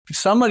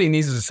Somebody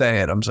needs to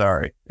say it. I'm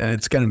sorry. And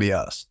it's going to be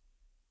us.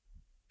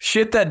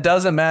 Shit that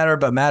doesn't matter,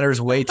 but matters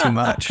way too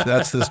much.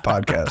 That's this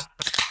podcast.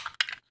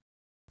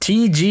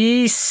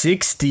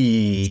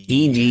 TG60.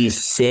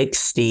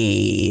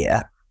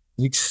 TG60.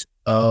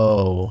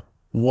 Oh,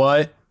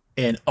 what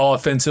an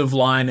offensive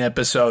line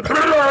episode. Hey,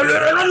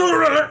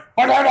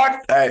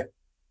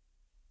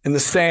 in the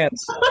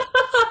stands.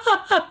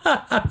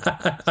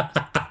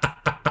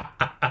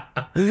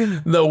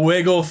 The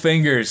wiggle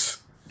fingers.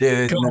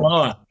 Dude, Come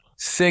on.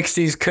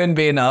 60s couldn't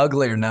be an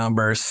uglier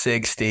number.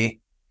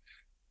 60.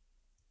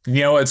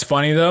 You know what's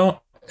funny,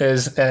 though,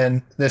 is,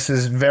 and this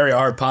is very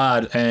our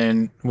pod,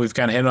 and we've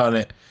kind of hit on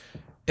it,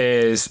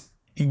 is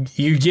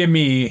you give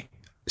me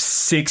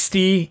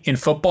 60 in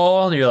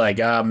football, and you're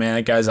like, oh, man,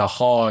 that guy's a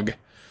hog.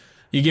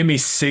 You give me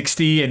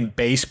 60 in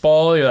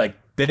baseball, you're like,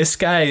 this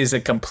guy is a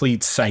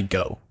complete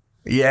psycho.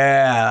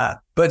 Yeah.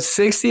 But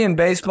 60 in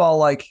baseball,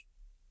 like,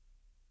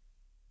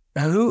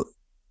 who?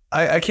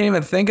 I can't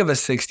even think of a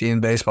 60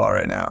 in baseball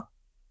right now.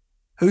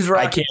 Who's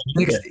right? I can't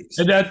either.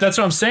 That's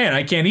what I'm saying.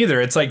 I can't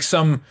either. It's like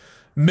some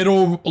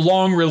middle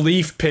long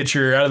relief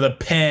pitcher out of the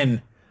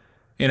pen,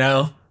 you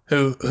know,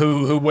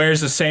 who wears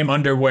the same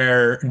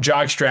underwear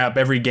jockstrap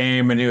every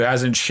game and who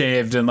hasn't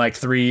shaved in like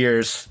 3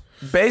 years.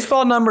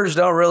 Baseball numbers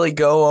don't really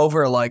go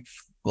over like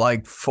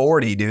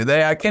 40, do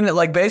they? I can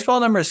like baseball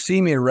numbers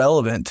seem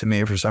irrelevant to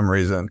me for some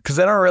reason because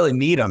they don't really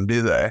need them,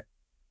 do they?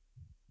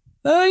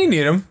 You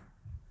need them.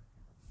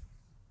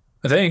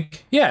 I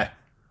think. Yeah.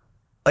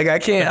 Like I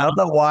don't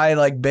know why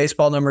like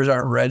baseball numbers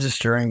aren't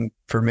registering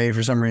for me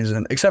for some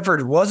reason. Except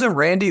for wasn't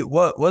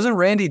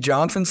Randy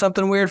Johnson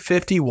something weird?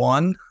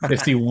 51?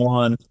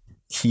 51.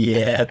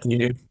 Yeah,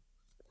 dude.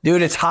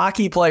 Dude, it's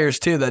hockey players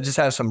too that just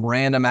have some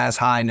random ass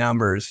high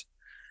numbers.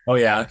 Oh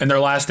yeah. And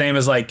their last name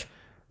is like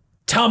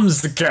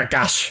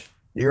Tumsgakash.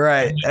 You're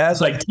right. It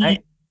has like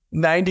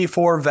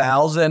 94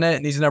 vowels in it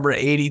and he's number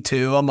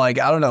 82. I'm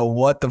like, I don't know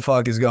what the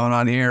fuck is going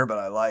on here, but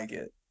I like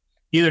it.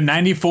 Either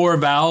 94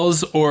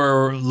 vowels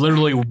or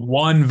literally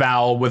one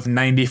vowel with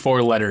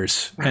 94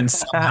 letters. And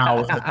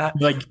somehow,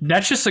 like,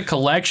 that's just a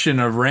collection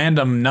of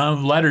random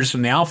letters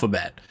from the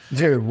alphabet.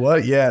 Dude,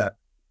 what? Yeah.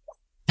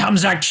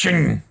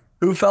 Tamzakshing.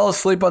 Who fell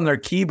asleep on their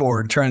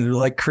keyboard trying to,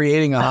 like,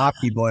 creating a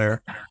hockey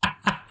player?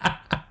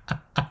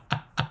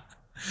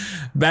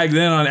 Back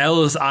then on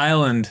Ellis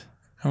Island,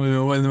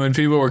 when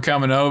people were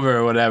coming over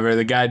or whatever,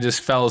 the guy just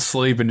fell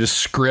asleep and just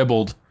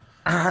scribbled.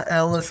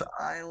 Ellis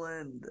Island.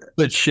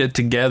 Put shit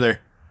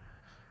together.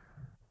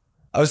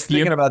 I was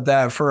thinking about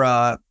that for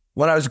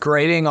when I was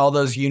grading all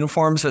those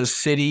uniforms, those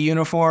city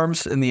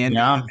uniforms in the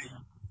NBA.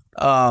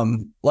 Yeah.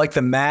 Like the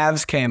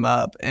Mavs came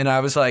up, and I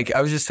was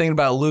just thinking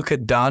about Luka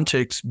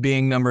Doncic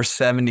being number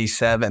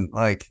 77.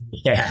 Like,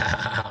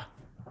 yeah.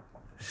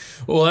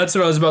 Well, that's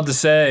what I was about to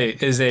say.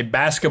 Is a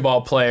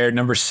basketball player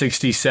number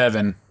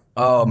 67.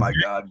 Oh my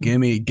God, give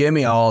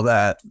me all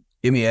that.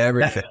 Give me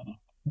everything.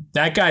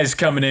 That guy's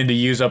coming in to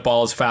use up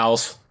all his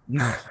fouls.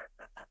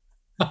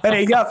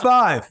 Hey, you got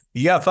 5.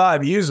 You got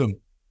 5. Use them.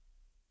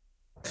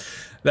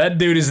 That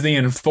dude is the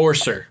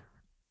enforcer.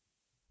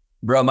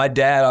 Bro, my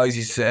dad always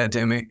used to say that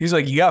to me. He's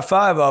like, you got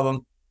 5 of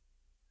them.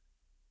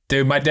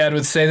 Dude, my dad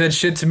would say that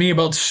shit to me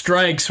about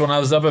strikes when I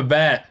was up at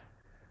bat.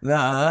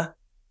 Nah.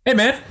 Hey,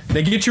 man,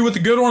 they get you with the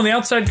good one on the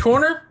outside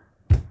corner?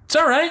 It's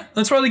all right.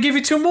 That's why they give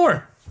you 2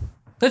 more.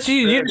 That's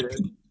you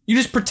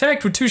just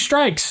protect with 2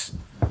 strikes.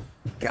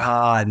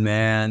 God,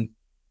 man.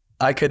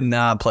 I could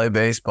not play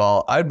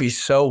baseball. I'd be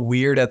so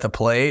weird at the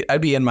plate.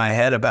 I'd be in my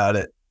head about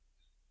it.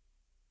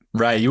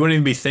 Right. You wouldn't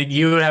even be thinking.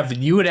 You would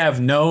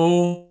have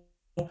no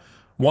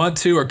want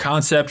to or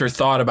concept or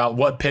thought about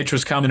what pitch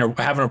was coming or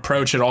have an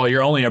approach at all.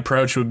 Your only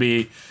approach would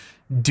be,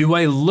 do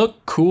I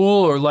look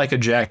cool or like a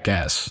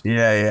jackass?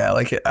 Yeah.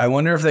 Like, I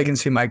wonder if they can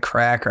see my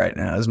crack right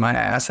now. Is my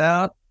ass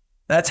out?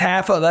 That's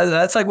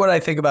that's like what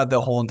I think about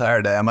the whole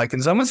entire day. I'm like,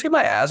 can someone see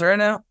my ass right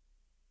now?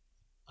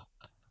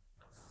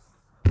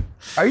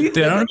 Are you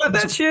thinking about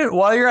that shit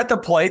while you're at the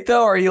plate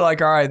though? Are you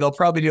like, all right, they'll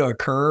probably do a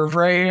curve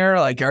right here?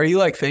 Like, are you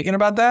like thinking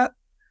about that?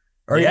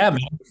 Or yeah,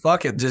 man.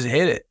 Fuck it, just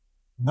hit it.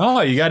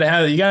 No, you gotta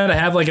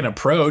have like an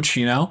approach,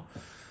 you know.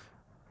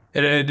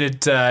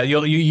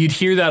 You'd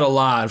hear that a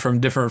lot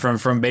from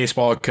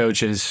baseball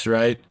coaches,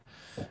 right?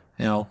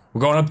 You know,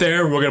 we're going up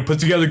there, we're gonna put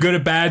together good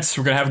at bats,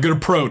 we're gonna have a good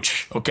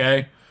approach,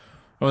 okay?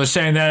 When they're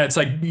saying that, it's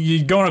like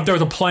you're going up there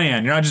with a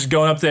plan. You're not just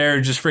going up there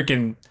just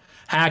freaking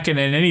hacking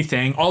at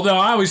anything. Although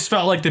I always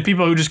felt like the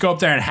people who just go up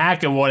there and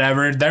hack at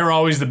whatever, they're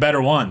always the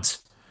better ones.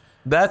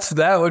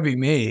 That would be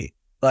me.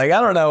 Like,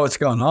 I don't know what's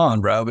going on,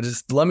 bro, but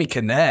just let me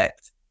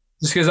connect.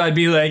 Just because I'd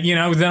be like, you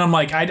know, then I'm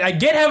like, I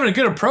get having a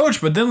good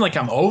approach, but then like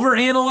I'm over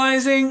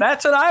analyzing.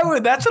 That's what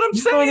I'm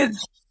saying.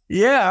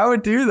 Yeah, I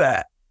would do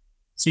that.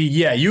 See,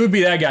 yeah, you would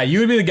be that guy. You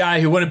would be the guy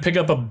who wouldn't pick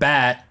up a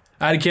bat.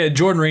 I had a kid,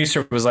 Jordan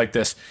Reeser was like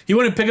this. He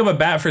wouldn't pick up a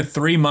bat for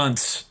 3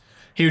 months.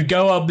 He would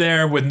go up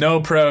there with no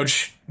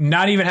approach,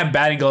 not even have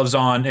batting gloves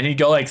on, and he'd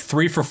go like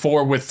 3 for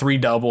 4 with 3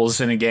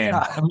 doubles in a game.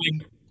 I'm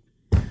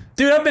like,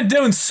 Dude, I've been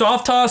doing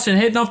soft toss and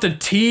hitting off the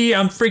tee.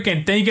 I'm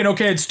freaking thinking,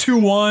 okay, it's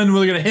 2-1.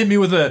 We're gonna hit me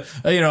with a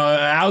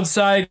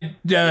outside,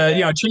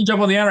 change up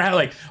on the outer hat,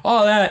 like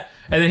all that.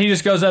 And then he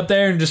just goes up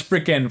there and just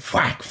freaking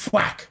whack,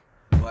 whack.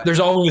 There's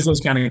always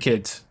those kind of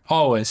kids.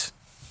 Always.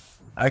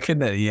 I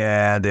could,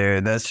 yeah,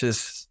 dude. That's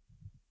just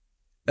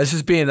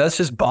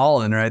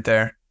balling right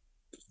there.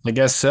 I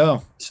guess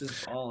so. It's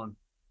just balling.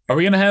 Are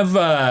we gonna have?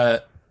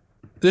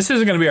 This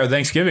isn't gonna be our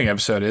Thanksgiving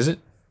episode, is it?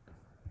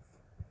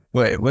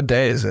 Wait, what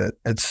day is it?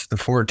 It's the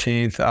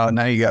 14th. Oh,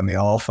 now you got me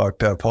all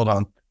fucked up. Hold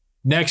on.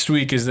 Next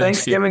week is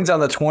Thanksgiving's on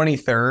the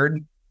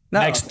 23rd.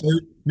 No.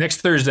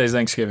 Next Thursday is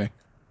Thanksgiving.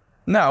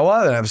 No, we'll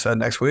have an episode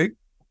next week.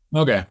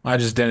 Okay, I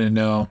just didn't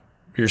know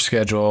your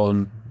schedule,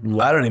 and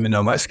I don't even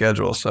know my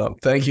schedule, so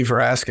thank you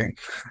for asking.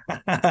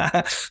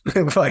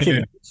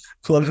 Fucking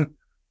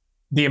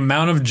the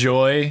amount of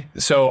joy.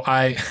 So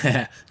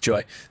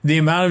the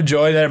amount of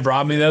joy that it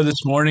brought me though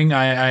this morning.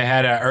 I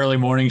had an early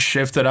morning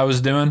shift that I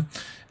was doing.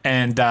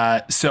 And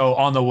so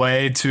on the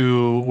way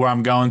to where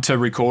I'm going to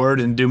record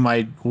and do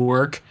my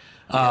work,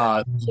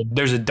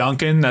 there's a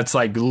Dunkin' that's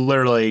like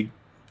literally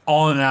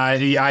on.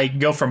 I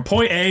go from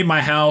point A,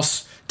 my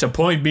house, to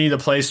point B, the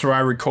place where I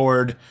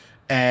record,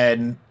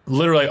 and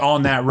literally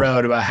on that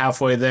road, about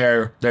halfway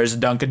there, there's a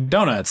Dunkin'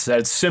 Donuts.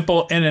 That's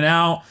simple, in and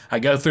out. I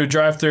go through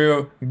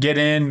drive-through, get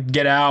in,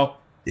 get out.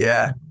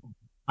 Yeah.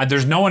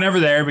 There's no one ever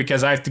there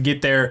because I have to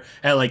get there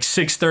at like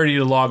 6:30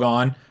 to log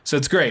on. So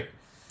it's great.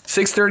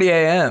 6:30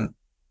 a.m.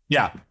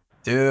 Yeah.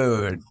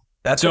 Dude,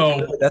 that's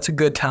a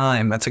good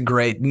time. That's a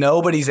great,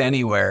 nobody's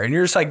anywhere. And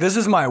you're just like, this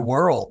is my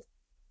world.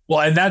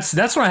 Well, and that's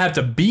when I have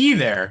to be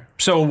there.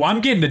 So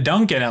I'm getting to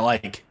Dunkin' at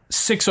like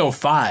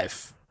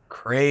 6:05.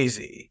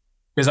 Crazy.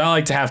 Because I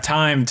like to have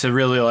time to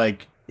really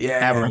like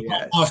have a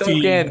coffee.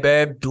 Soak in,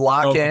 babe.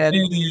 Lock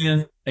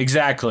in.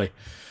 Exactly.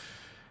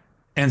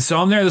 And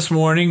so I'm there this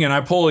morning and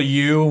I pull a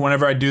U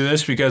whenever I do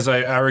this because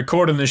I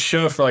record on this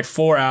show for like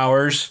 4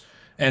 hours.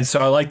 And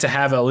so I like to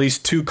have at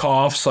least 2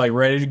 coughs like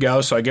ready to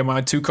go. So I get my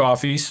 2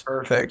 coffees.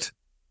 Perfect.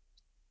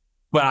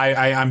 But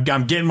I'm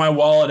getting my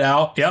wallet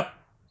out. Yep.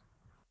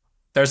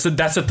 That's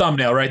a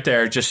thumbnail right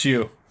there. Just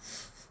you.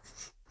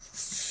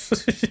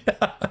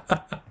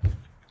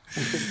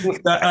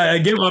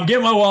 I'm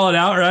getting my wallet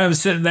out. Right, I'm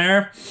sitting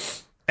there,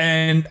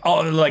 and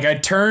I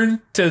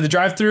turn to the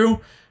drive-through,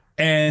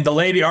 and the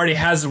lady already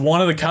has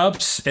one of the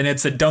cups, and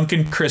it's a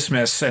Dunkin'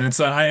 Christmas, and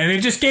and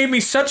it just gave me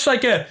such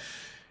like a.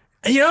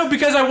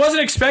 Because I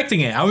wasn't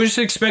expecting it. I was just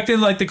expecting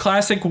like the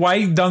classic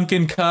white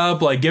Dunkin'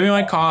 cup, like give me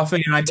my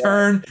coffee, and I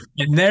turn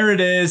and there it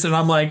is, and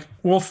I'm like,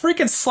 well,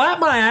 freaking slap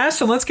my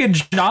ass and let's get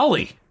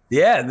jolly.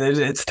 Yeah,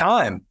 it's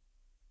time.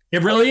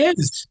 It really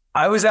is.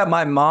 I was at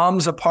my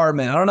mom's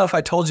apartment. I don't know if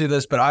I told you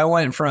this, but I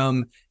went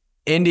from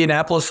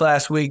Indianapolis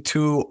last week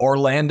to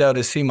Orlando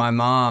to see my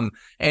mom,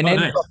 and in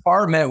her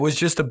apartment was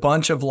just a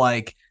bunch of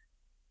like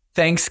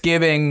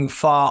Thanksgiving,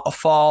 fall,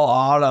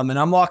 autumn, and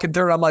I'm walking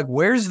through and I'm like,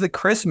 where's the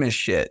Christmas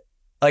shit?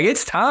 Like,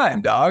 it's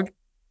time, dog.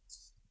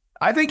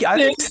 I think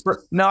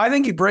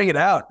you bring it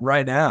out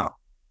right now.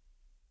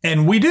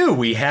 And we do.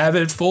 We have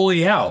it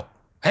fully out.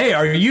 Hey,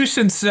 are you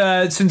since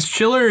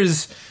Chiller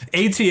is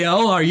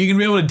ATL, are you gonna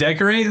be able to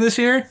decorate this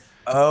year?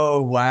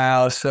 Oh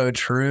wow, so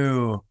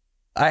true.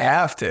 I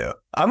have to.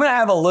 I'm gonna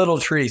have a little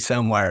tree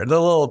somewhere. The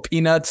little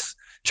Peanuts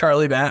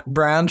Charlie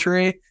Brown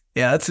tree.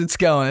 Yeah, it's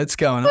going. It's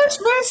going.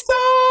 Christmas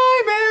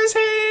time is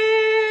here.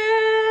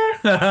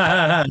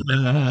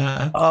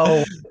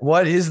 Oh,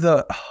 what is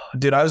the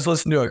dude? I was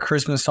listening to a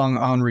Christmas song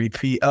on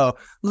repeat. Oh,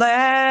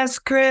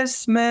 Last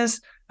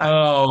Christmas.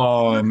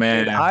 Oh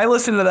man, I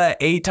listened to that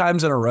 8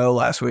 times in a row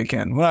last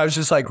weekend when I was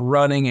just like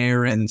running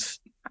errands.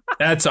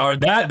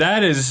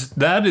 That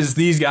is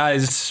these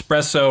guys'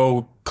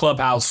 Espresso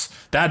Clubhouse.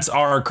 That's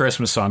our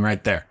Christmas song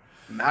right there.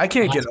 I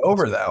can't get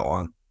over that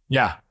one.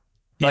 Yeah.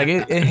 Like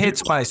it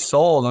hits my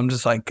soul, and I'm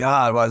just like,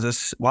 God, why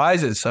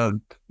is it so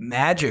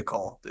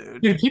magical,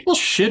 dude? Dude, people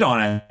shit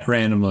on it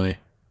randomly,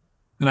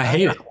 and I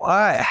hate it.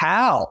 Why?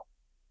 How?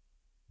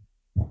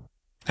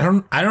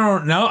 I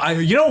don't know.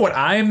 You know what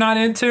I am not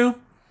into?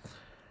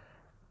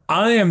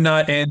 I am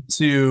not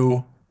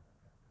into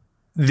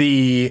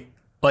the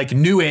like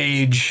new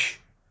age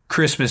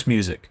Christmas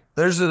music.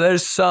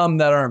 There's some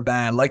that aren't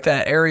bad, like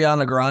that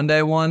Ariana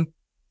Grande one,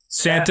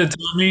 Santa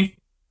Tommy.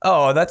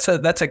 Oh, that's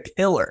a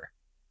killer.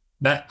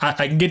 That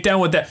I can get down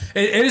with that.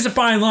 It is a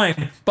fine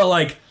line, but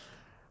like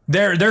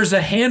there's a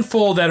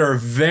handful that are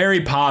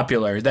very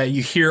popular that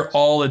you hear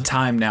all the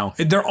time now.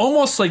 They're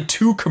almost like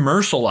too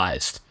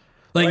commercialized.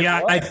 Like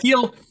I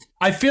feel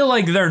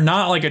like they're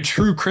not like a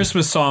true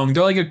Christmas song.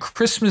 They're like a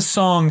Christmas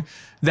song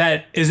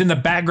that is in the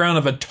background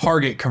of a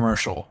Target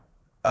commercial.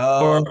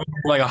 Or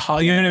like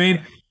you know what I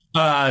mean?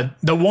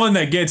 The one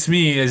that gets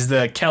me is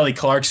the Kelly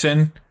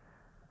Clarkson.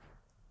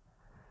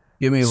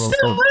 Give me a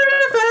little.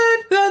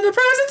 The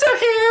presents are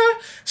here.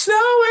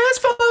 Snow is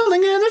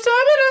falling and the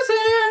time is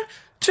here.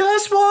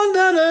 Just one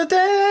other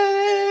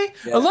day.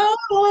 Yeah. Alone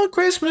on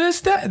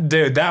Christmas Day.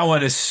 Dude, that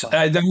one is.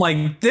 I'm like,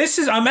 it's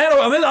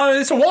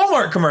a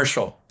Walmart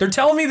commercial. They're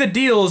telling me the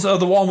deals of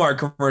the Walmart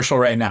commercial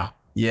right now.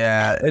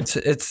 Yeah,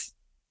 it's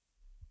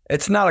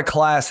not a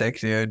classic,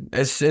 dude.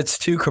 It's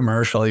too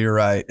commercial. You're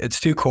right. It's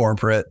too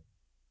corporate.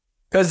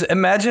 Because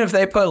imagine if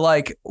they put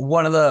like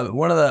one of the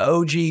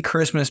OG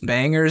Christmas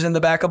bangers in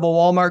the back of a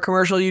Walmart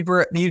commercial,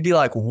 you'd be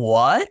like,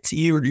 what?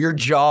 Your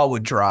jaw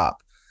would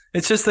drop.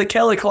 It's just the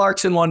Kelly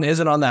Clarkson one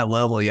isn't on that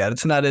level yet.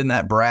 It's not in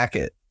that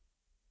bracket.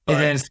 And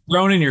then it's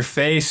thrown in your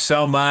face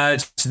so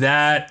much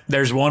that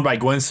there's one by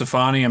Gwen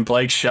Stefani and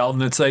Blake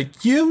Shelton. It's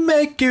like, you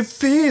make it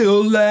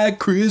feel like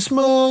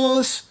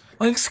Christmas.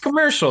 Like, it's a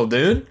commercial,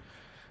 dude.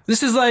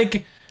 This is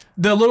like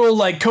the little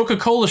like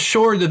Coca-Cola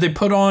short that they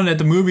put on at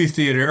the movie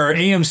theater, or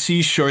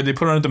AMC short they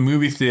put on at the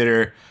movie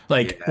theater.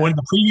 Like when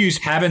the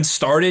previews haven't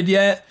started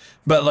yet,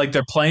 but like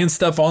they're playing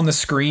stuff on the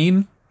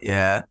screen.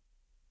 Yeah.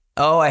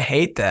 Oh, I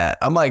hate that.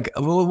 I'm like,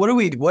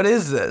 what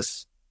is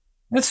this?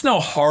 That's no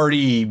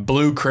hearty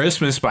Blue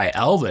Christmas by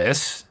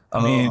Elvis.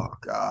 I mean,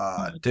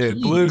 God,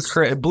 dude, geez.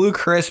 Blue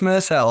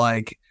Christmas at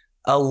like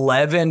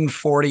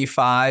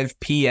 11:45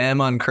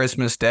 p.m. on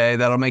Christmas Day.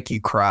 That'll make you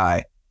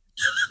cry.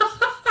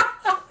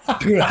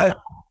 Dude,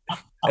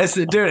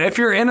 dude, if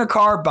you're in a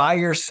car by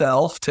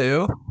yourself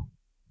too.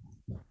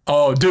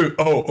 Oh, dude.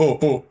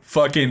 Oh.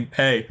 Fucking,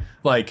 hey,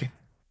 like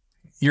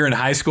you're in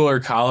high school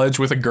or college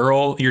with a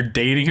girl, you're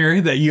dating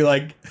her that you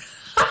like.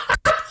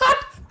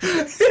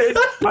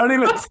 I don't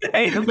even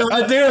say it.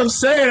 Dude,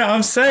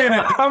 I'm saying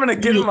it. I'm gonna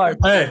get in my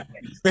hey.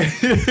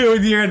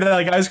 When you're in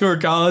like high school or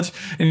college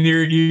and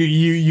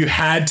you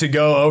had to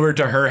go over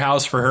to her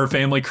house for her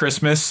family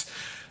Christmas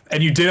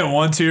and you didn't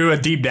want to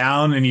deep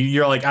down and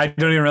you're like, I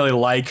don't even really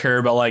like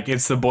her, but like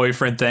it's the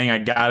boyfriend thing, I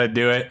gotta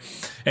do it.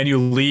 And you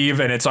leave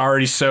and it's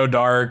already so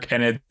dark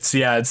and it's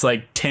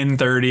like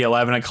 10:30,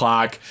 11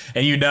 o'clock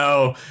and you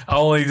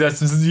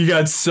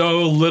got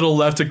so little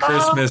left of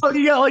Christmas. Oh,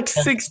 you got like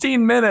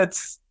 16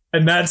 minutes.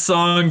 And that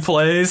song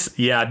plays,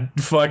 yeah,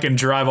 fucking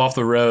drive off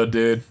the road,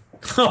 dude.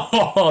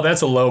 Oh,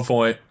 that's a low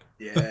point.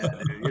 Yeah,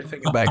 dude, you're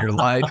thinking about your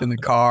life in the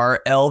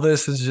car.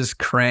 Elvis is just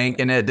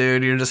cranking it,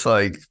 dude. You're just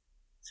like,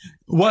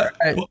 what?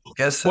 I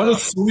guess so. What a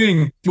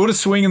swing! What a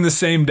swing in the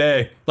same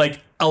day. Like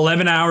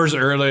 11 hours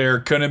earlier,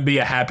 couldn't be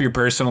a happier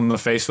person on the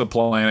face of the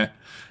planet.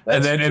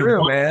 That's and then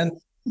true, man.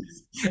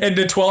 In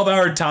the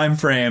 12-hour time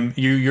frame,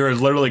 you're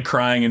literally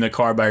crying in the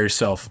car by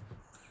yourself.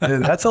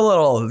 Dude, that's a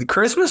little.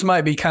 Christmas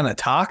might be kind of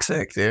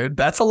toxic, dude.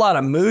 That's a lot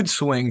of mood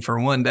swing for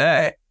one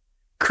day.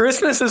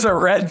 Christmas is a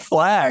red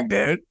flag,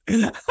 dude.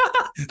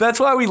 That's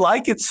why we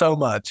like it so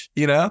much.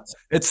 You know,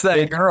 it's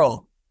that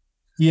girl.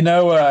 You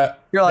know,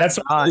 you're like,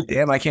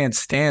 damn, I can't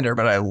stand her,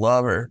 but I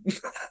love her.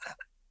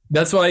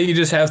 That's why you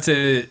have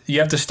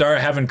to start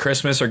having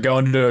Christmas or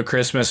going to a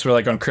Christmas where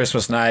like on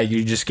Christmas night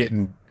you're just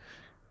getting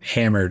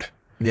hammered.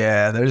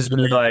 Yeah, there's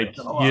been like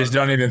you just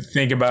don't even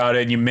think about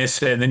it. And you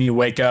miss it, and then you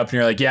wake up and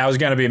you're like, "Yeah, I was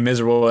gonna be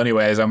miserable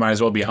anyways. I might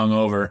as well be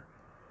hungover."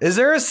 Is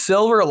there a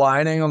silver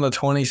lining on the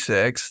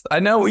 26th?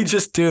 I know we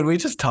just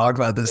talk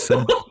about this.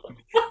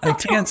 I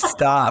can't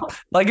stop.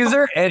 Like, is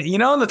there?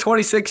 On the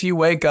 26th you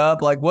wake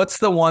up. Like, what's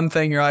the one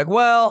thing you're like?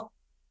 Well,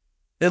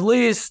 at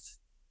least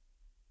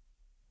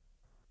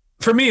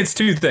for me, it's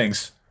two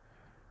things.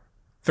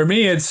 For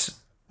me, it's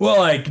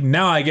like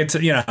now I get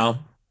to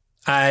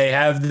I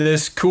have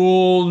this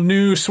cool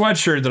new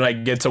sweatshirt that I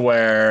get to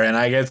wear, and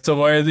I get to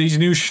wear these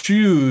new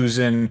shoes,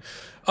 and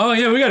oh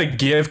yeah, we got a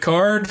gift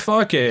card.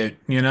 Fuck it,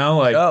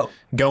 going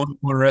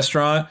to a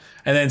restaurant.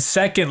 And then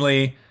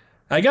secondly,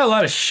 I got a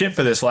lot of shit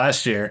for this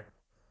last year,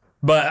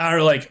 but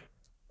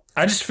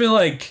I just feel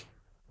like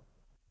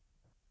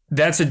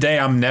that's a day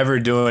I'm never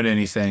doing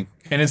anything,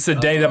 and it's the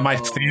day that my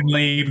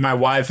family, my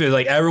wife, is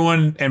like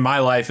everyone in my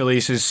life at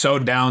least is so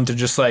down to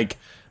just like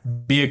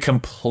be a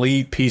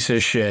complete piece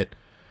of shit.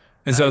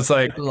 And so it's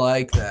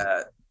like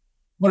that.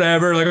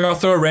 Whatever. Like I'll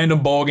throw a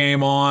random bowl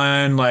game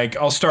on. Like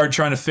I'll start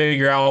trying to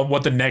figure out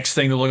what the next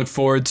thing to look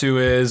forward to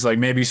is. Like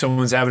maybe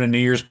someone's having a New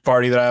Year's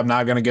party that I'm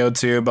not going to go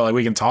to, but like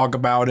we can talk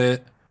about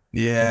it.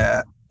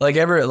 Yeah.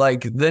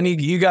 Then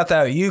you got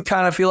that. You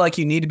kind of feel like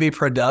you need to be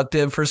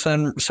productive for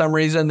some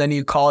reason. Then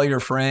you call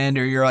your friend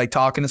or you're like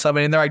talking to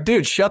somebody and they're like,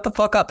 dude, shut the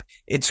fuck up.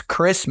 It's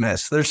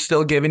Christmas. They're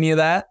still giving you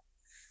that.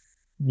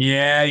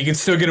 Yeah, you can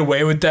still get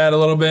away with that a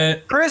little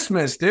bit.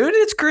 Christmas, dude.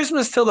 It's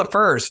Christmas till the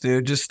 1st,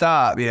 dude. Just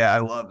stop. Yeah, I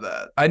love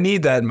that. I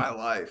need that in my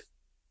life.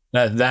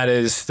 That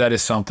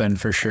is something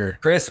for sure.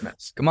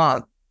 Christmas. Come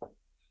on.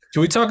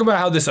 Can we talk about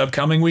how this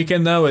upcoming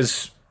weekend though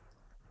is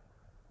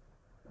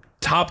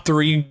top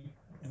 3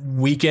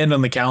 weekend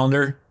on the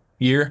calendar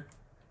year?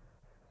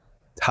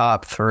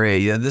 Top 3.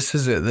 Yeah, this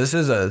is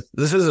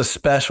a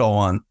special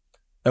one.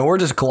 And we're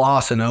just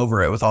glossing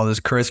over it with all this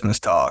Christmas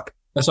talk.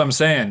 That's what I'm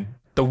saying.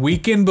 The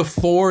weekend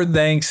before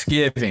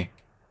Thanksgiving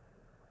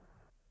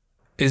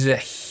is a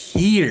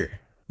heater.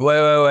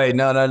 Wait.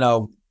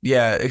 No.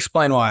 Yeah,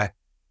 explain why.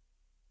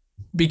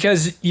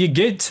 Because you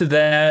get to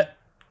that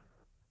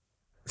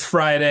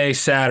Friday,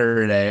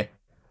 Saturday,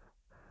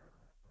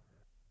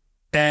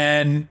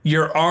 and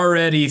you're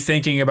already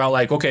thinking about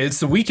like, okay, it's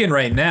the weekend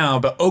right now,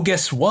 but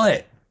guess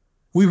what?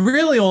 We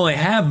really only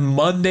have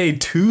Monday,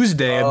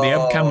 Tuesday of the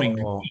upcoming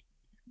week.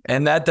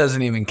 And that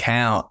doesn't even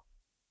count.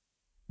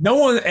 No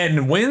one,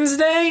 and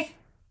Wednesday,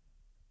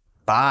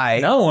 Bye.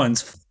 no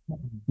one's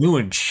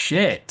doing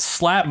shit.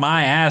 Slap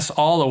my ass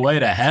all the way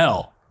to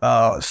hell.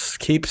 Oh,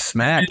 keep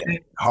smacking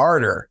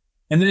harder.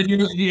 And then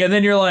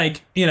you're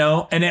like,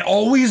 and it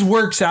always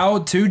works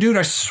out too, dude.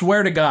 I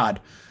swear to God,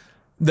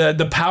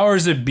 the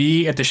powers that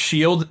be at the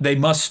Shield, they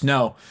must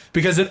know,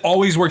 because it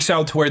always works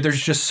out to where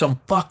there's just some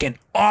fucking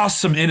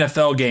awesome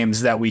NFL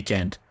games that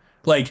weekend.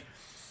 Like,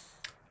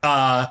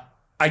 I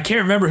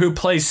can't remember who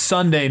plays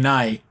Sunday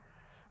night,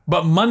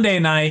 but Monday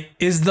night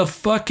is the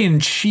fucking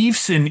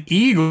Chiefs and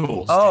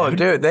Eagles. Oh,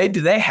 dude,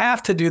 they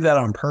have to do that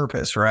on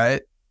purpose,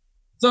 right?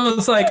 So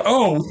it's like,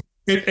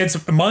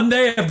 it's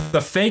Monday of the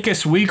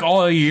fakest week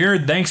all year.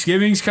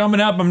 Thanksgiving's coming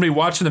up. I'm going to be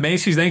watching the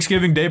Macy's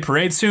Thanksgiving Day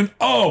Parade soon.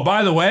 Oh,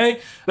 by the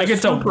way, I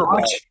get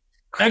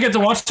to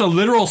watch the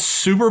literal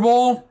Super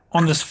Bowl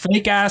on this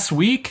fake ass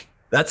week.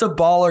 That's a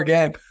baller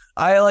game.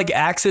 I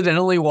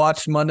accidentally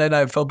watched Monday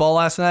Night Football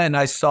last night, and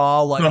I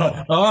saw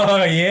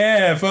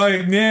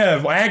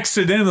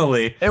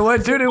accidentally. It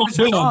was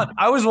fun.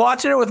 I was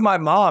watching it with my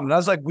mom, and I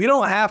was like, we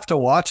don't have to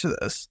watch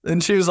this.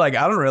 And she was like,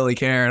 I don't really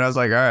care. And I was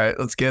like, all right,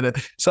 let's get it.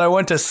 So I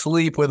went to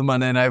sleep with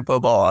Monday Night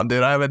Football on,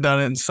 dude. I haven't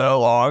done it in so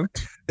long.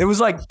 It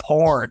was like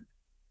porn.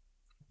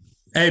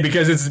 Hey,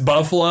 because it's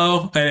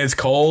Buffalo and it's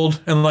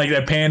cold, and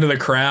they pan to the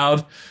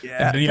crowd.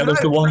 Yeah. And,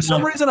 for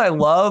some reason, I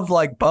love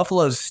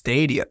Buffalo's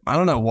stadium. I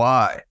don't know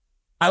why.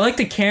 I like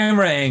the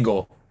camera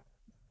angle.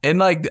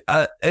 And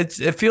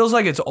it feels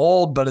like it's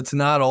old, but it's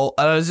not old.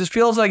 It just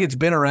feels like it's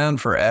been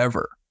around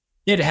forever.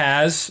 It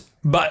has,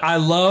 but I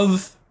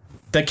love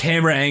the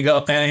camera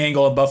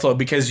angle of Buffalo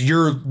because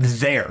you're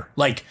there.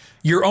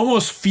 You're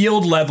almost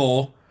field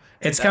level.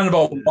 It's kind of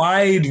a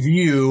wide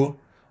view.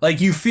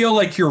 You feel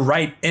like you're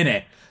right in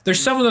it. There's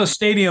some of those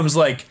stadiums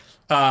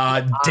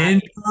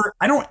Denver.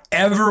 I don't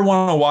ever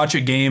want to watch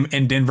a game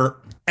in Denver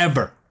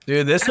ever.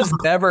 Dude, this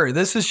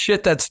is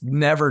shit that's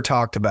never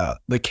talked about,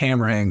 the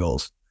camera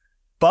angles.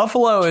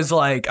 Buffalo is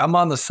I'm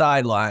on the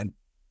sideline.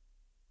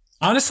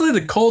 Honestly,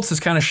 the Colts is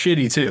kind of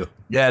shitty too.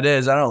 Yeah, it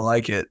is. I don't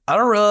like it. I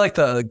don't really like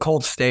the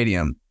Colts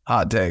stadium.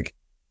 Hot take.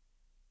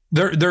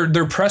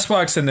 Their press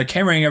box and the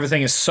camera and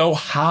everything is so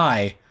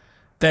high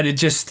that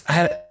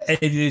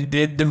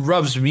it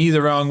rubs me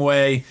the wrong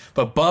way.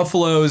 But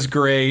Buffalo is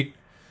great.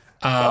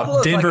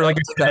 Denver, like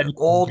I said,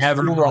 old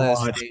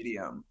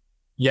stadium.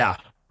 Yeah.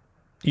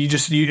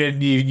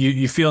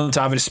 You feel on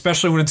top of it,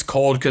 especially when it's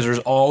cold, because there's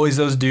always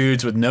those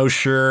dudes with no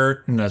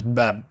shirt and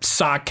a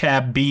sock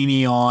cap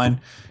beanie on,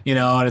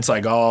 and it's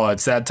like, oh,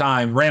 it's that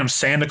time. Random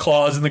Santa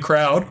Claus in the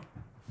crowd.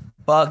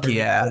 Fuck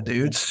yeah,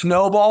 dude.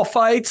 Snowball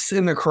fights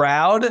in the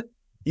crowd.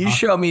 You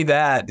show me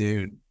that,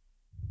 dude.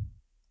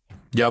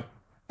 Yep.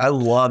 I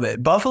love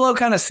it. Buffalo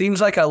kind of seems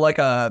like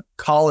a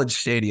college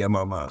stadium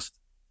almost.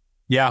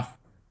 Yeah.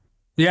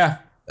 Yeah.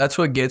 That's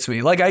what gets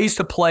me. I used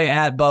to play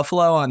at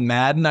Buffalo on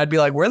Madden. I'd be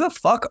like,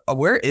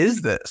 where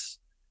is this?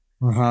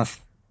 Uh-huh.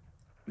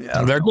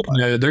 Yeah,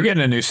 they're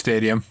getting a new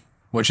stadium,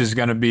 which is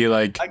going to be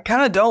I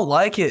kind of don't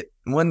like it.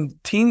 When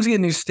teams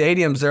get new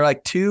stadiums, they're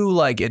too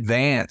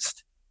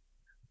advanced.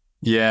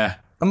 Yeah.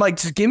 I'm like,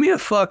 just give me a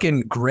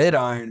fucking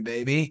gridiron,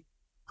 baby.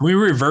 Can we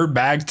revert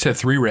back to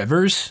Three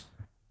Rivers?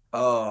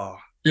 Oh.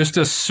 Just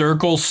a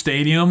circle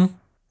stadium.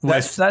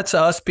 That's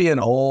us being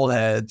old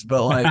heads,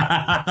 but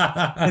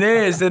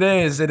it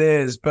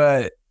is.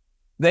 But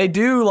they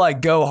do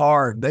go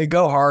hard. They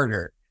go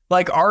harder.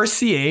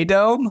 RCA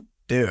Dome,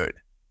 dude.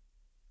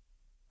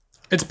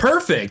 It's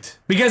perfect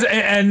because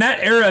in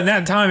that era, in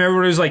that time,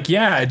 everybody was like,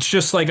 yeah, it's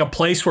just a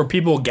place where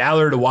people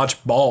gather to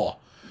watch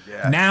ball.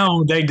 Yeah.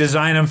 Now they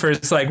design them for,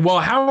 it's well,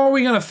 how are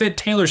we going to fit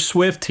Taylor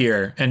Swift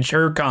here and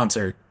her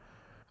concert?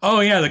 Oh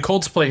yeah, the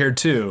Colts play here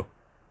too.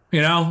 They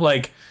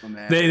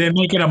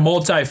make it a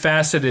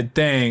multifaceted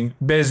thing,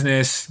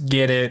 business,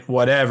 get it,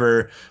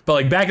 whatever.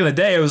 But back in the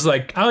day, it was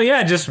oh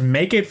yeah, just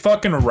make it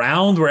fucking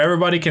round where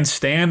everybody can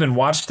stand and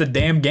watch the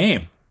damn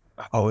game.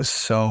 Oh, it's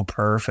so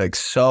perfect,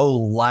 so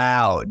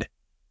loud.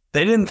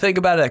 They didn't think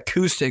about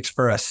acoustics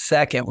for a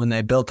second when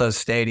they built those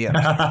stadiums.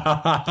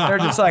 They're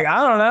just I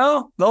don't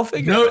know. They'll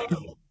figure it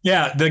out.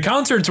 Yeah, the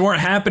concerts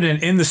weren't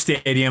happening in the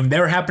stadium.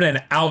 They were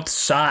happening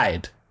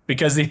outside.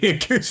 Because the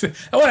acoustic,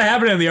 that would have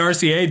happened in the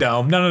RCA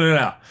Dome.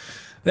 No.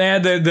 They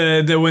had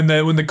when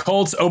the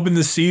Colts opened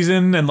the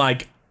season in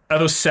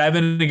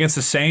 2007 against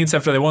the Saints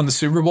after they won the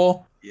Super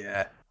Bowl.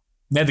 Yeah.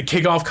 They had the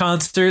kickoff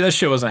concert. That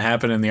shit wasn't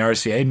happening in the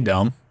RCA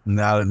Dome.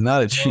 Not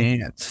a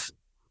chance.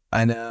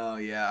 I know.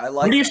 Yeah, I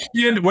like. Where do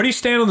you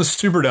stand on the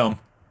Superdome?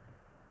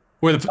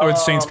 Where the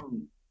Saints?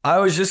 I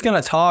was just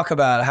gonna talk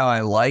about how I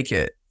like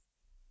it.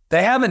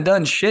 They haven't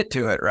done shit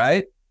to it,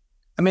 right?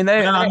 I mean,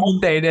 they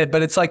updated,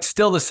 but it's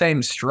still the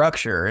same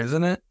structure,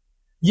 isn't it?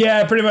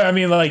 Yeah, pretty much. I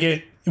mean,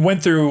 it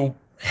went through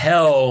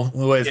hell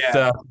with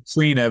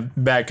Selena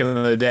back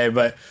in the day,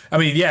 but I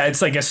mean, yeah,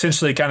 it's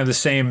essentially kind of the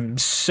same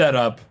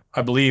setup,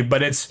 I believe.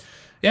 But it's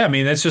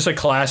just a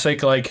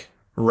classic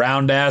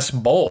round ass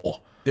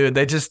bowl, dude.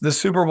 The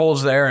Super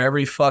Bowl's there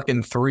every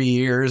fucking 3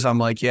 years. I'm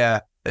like,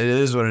 yeah, it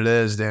is what it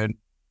is, dude.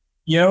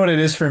 You know what it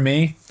is for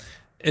me?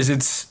 Is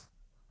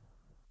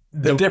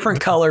The different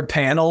colored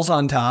panels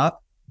on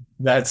top.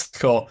 That's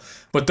cool.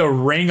 But the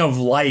ring of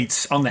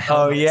lights on the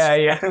helmets. Oh,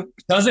 yeah.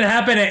 Doesn't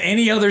happen at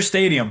any other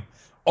stadium.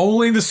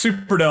 Only the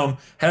Superdome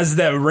has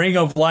that ring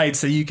of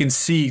lights that you can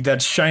see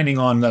that's shining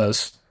on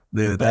those.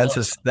 Dude, that's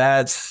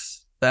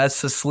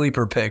a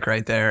sleeper pick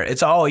right there.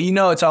 It's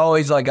it's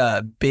always like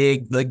a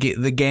big, the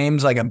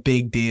game's like a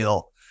big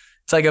deal.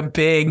 It's like a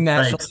big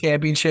national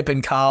championship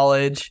in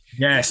college.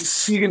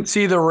 Yes. You can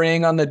see the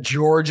ring on the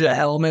Georgia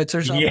helmets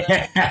or something.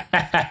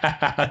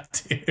 Yeah,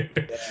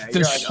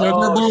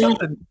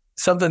 dude.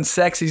 Something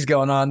sexy's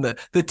going on. The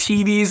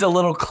TV's a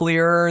little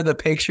clearer, the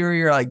picture,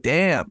 you're like,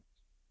 damn.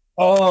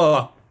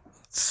 Oh,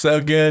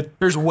 so good.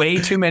 There's way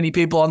too many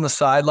people on the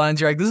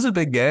sidelines. You're like, this is a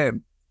big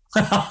game.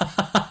 In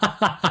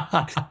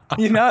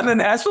the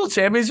national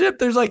championship,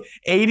 there's like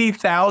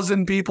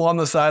 80,000 people on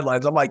the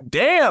sidelines. I'm like,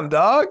 damn,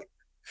 dog.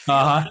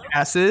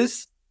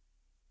 Asses.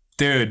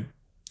 Dude,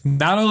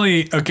 not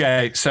only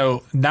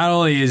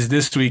is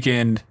this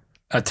weekend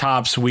a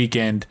Tops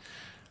weekend,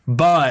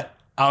 but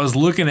I was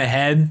looking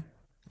ahead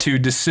to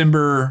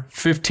December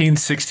 15th,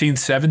 16th,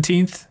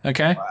 17th.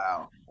 Okay.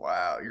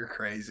 Wow. You're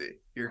crazy.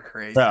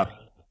 Bro,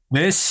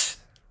 this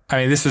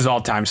is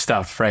all time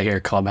stuff right here,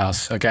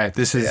 Clubhouse. Okay.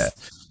 This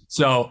is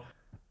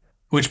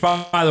which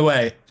by the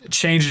way,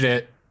 changed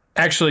it.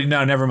 Actually,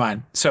 no, never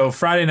mind. So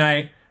Friday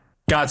night,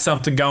 got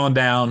something going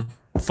down.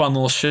 Fun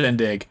little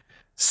shindig.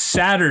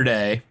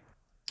 Saturday,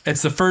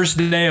 it's the first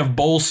day of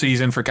bowl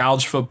season for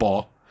college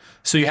football.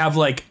 So you have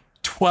like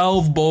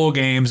 12 bowl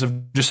games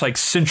of just like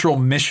Central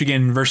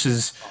Michigan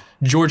versus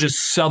Georgia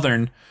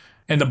Southern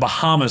in the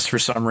Bahamas for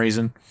some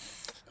reason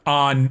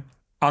on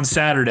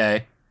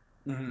Saturday.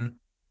 Mm-hmm.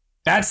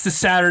 That's the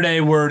Saturday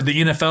where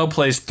the NFL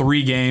plays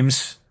 3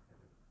 games,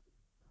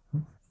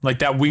 like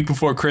that week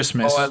before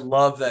Christmas. Oh, I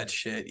love that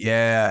shit.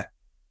 Yeah.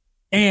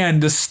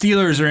 And the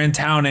Steelers are in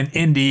town in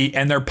Indy,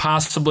 and they're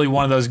possibly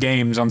one of those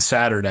games on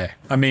Saturday.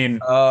 I mean,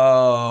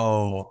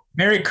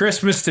 Merry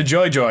Christmas to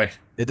Joy.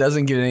 It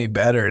doesn't get any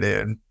better,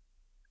 dude.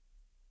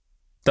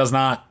 Does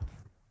not.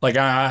 Like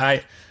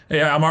I'm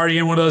already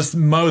in one of those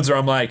modes where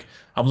I'm like,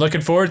 I'm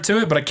looking forward to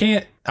it, but I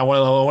can't. I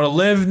want to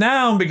live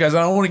now because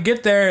I don't want to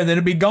get there and then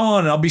it'll be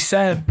gone and I'll be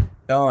sad.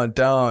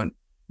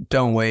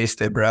 Don't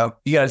waste it, bro.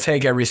 You got to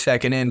take every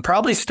second in.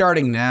 Probably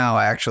starting now,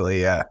 actually.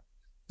 Yeah.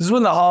 This is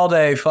when the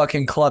holiday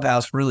fucking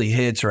clubhouse really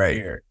hits right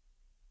here.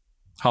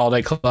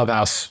 Holiday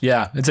clubhouse.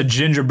 Yeah. It's a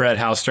gingerbread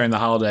house during the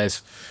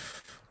holidays.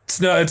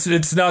 It's not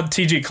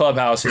TG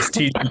Clubhouse. It's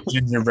TG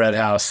Gingerbread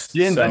House.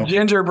 The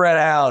gingerbread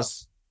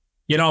house.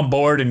 Get on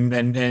board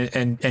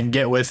and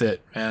get with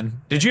it,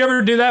 man. Did you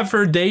ever do that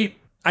for a date?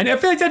 I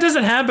feel like that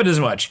doesn't happen as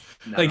much.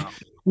 No. Like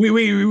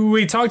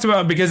we talked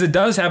about, because it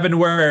does happen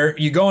where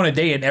you go on a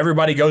date and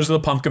everybody goes to the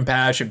pumpkin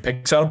patch and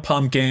picks out a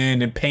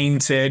pumpkin and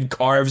paints it,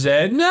 carves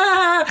it.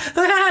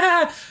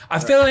 I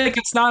feel like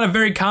it's not a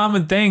very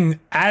common thing,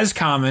 as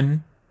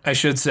common, I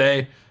should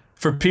say,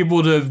 for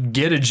people to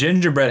get a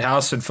gingerbread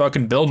house and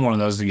fucking build one of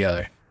those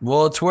together.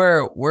 Well, it's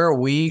where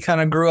we kind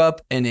of grew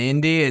up in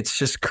Indy. It's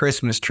just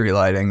Christmas tree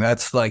lighting.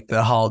 That's like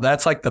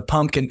that's like the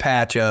pumpkin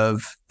patch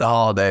of the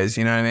holidays.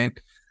 You know what I mean?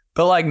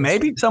 But like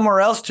maybe somewhere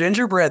else,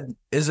 gingerbread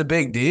is a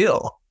big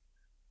deal.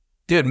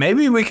 Dude,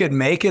 maybe we could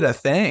make it a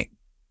thing.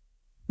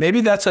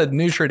 Maybe that's a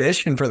new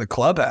tradition for the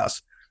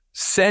clubhouse.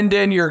 Send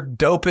in your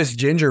dopest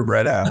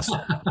gingerbread house.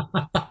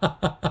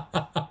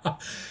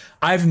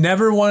 I've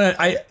never wanted.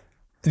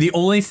 The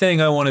only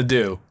thing I want to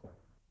do,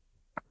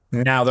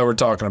 now that we're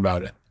talking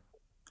about it,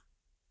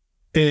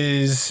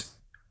 is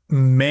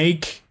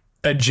make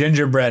a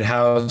gingerbread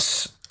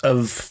house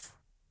of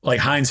like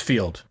Heinz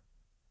Field.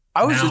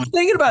 I was just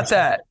thinking about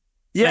that.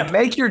 Yeah,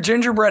 make your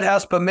gingerbread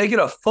house, but make it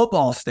a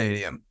football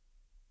stadium.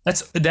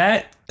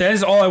 That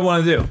is all I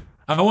want to do.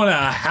 I want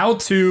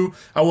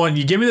I want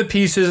you give me the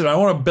pieces and I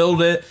want to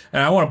build it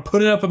and I want to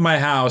put it up in my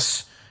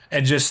house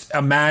and just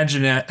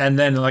imagine it. And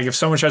then like if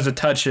someone tries to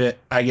touch it,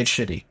 I get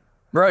shitty.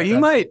 Bro, you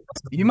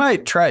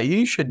might try.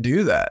 You should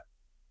do that.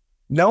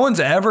 No one's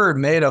ever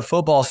made a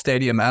football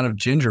stadium out of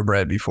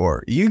gingerbread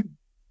before.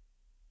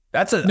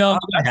 That's a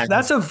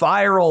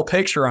viral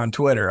picture on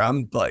Twitter.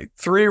 I'm like,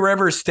 Three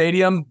Rivers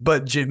Stadium,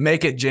 but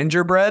make it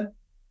gingerbread.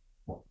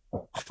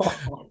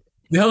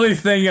 The only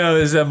thing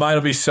is that mine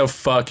will be so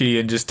fucky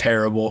and just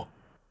terrible.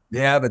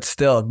 Yeah, but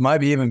still, it might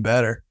be even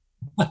better.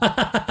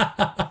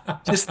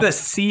 Just the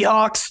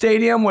Seahawks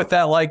Stadium with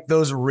that, like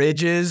those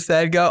ridges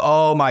that go.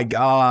 Oh my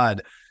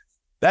God.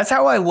 That's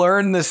how I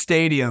learned the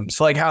stadiums.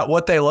 Like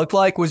what they looked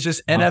like was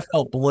just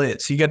NFL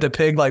Blitz. You get to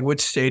pick like which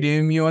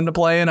stadium you want to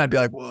play in. I'd be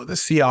like, whoa, the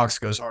Seahawks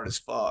goes hard as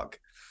fuck.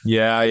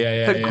 Yeah.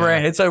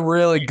 It's a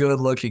really good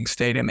looking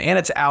stadium, and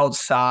it's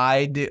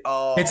outside.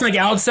 Oh, it's like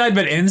outside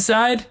but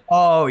inside.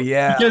 Oh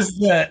yeah, because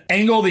the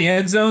angle of the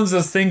end zones,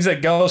 those things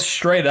that go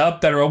straight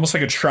up that are almost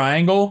like a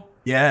triangle.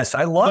 Yes,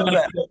 I love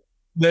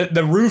that.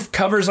 The roof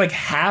covers like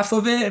half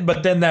of it,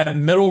 but then that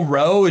middle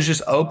row is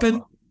just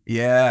open.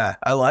 Yeah,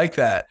 I like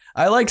that.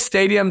 I like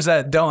stadiums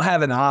that don't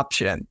have an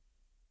option.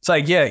 It's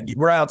like, yeah,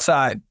 we're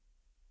outside.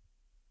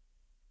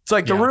 It's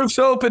like the roof's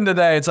open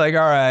today. It's like,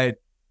 all right,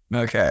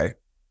 okay.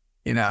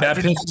 You know,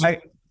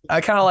 That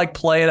I kind of like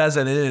play it as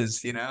it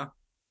is. You know,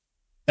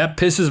 that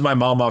pisses my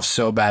mom off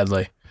so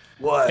badly.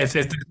 what?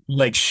 If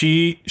like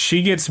she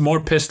gets more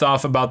pissed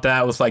off about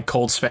that with like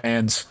Colts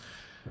fans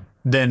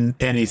than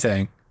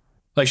anything.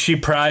 Like she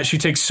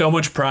takes so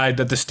much pride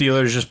that the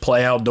Steelers just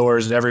play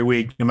outdoors every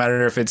week, no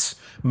matter if it's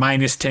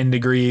minus 10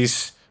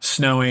 degrees,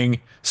 snowing,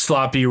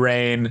 sloppy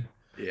rain.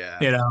 Yeah.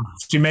 You know,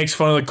 she makes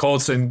fun of the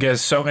Colts and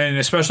and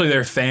especially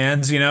their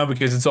fans, you know,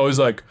 because it's always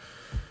like,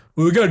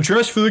 well, we got to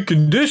dress for the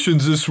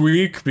conditions this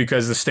week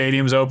because the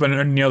stadium's open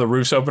and, you know, the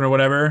roof's open or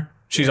whatever.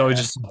 She's always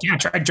just, yeah,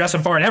 try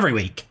dressing for it every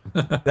week.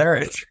 There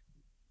is.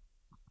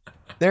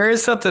 There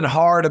is something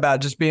hard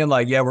about just being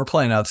like, yeah, we're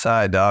playing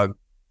outside, dog.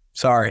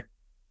 Sorry.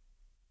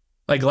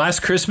 Like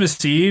last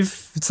Christmas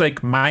Eve, it's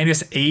like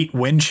 -8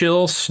 wind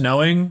chill,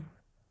 snowing.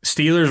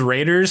 Steelers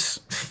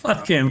Raiders.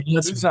 Fucking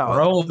let's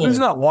roll. Who's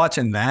not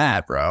watching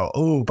that, bro?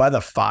 Ooh, by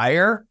the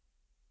fire.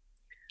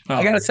 Oh.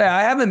 I gotta say,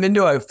 I haven't been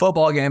to a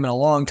football game in a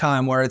long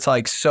time where it's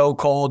like so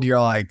cold.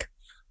 You're like,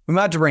 we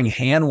might have to bring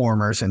hand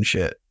warmers and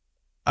shit.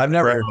 I've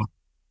never. Right.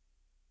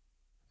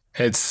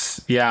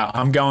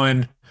 I'm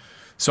going.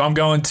 So I'm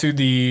going to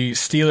the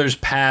Steelers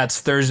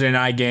Pats Thursday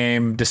night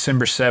game,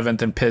 December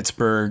 7th in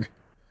Pittsburgh.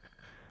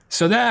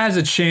 So that has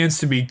a chance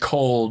to be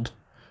cold,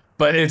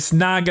 but it's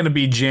not going to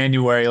be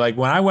January. Like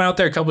when I went out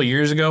there a couple of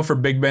years ago for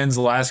Big Ben's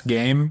last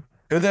game.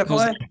 Who'd that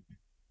play?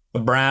 The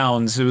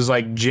Browns. It was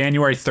like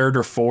January 3rd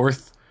or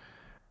 4th.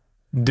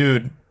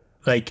 Dude,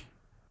 like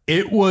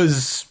it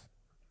was,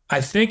 I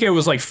think it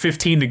was like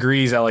 15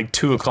 degrees at like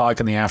 2 o'clock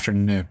in the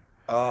afternoon.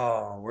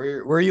 Oh,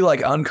 were you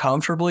like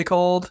uncomfortably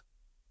cold?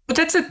 But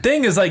that's the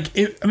thing is like,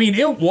 it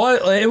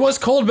was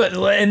cold, but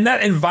in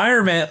that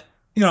environment,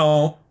 you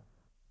know,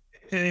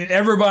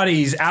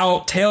 everybody's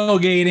out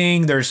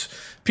tailgating. There's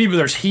people,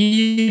 there's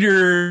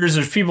heaters,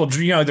 there's people,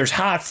 you know, there's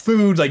hot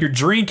food. Like you're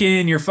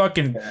drinking, you're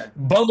fucking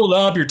bundled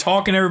up, you're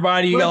talking to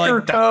everybody. You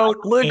liquor got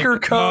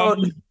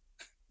like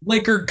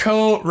liquor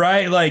coat,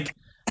 right? Like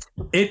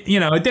it, you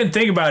know, it didn't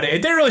think about it.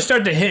 It didn't really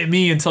start to hit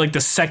me until like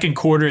the second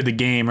quarter of the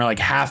game or like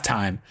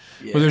halftime.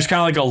 Yeah. Where there's kind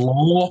of like a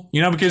lull,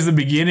 you know, because the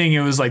beginning it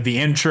was like the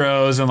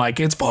intros and like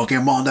it's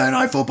fucking Monday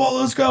Night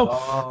Football, let's go.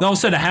 Oh. And all of a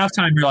sudden at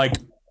halftime you're like,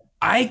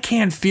 I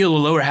can't feel the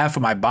lower half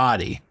of my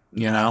body,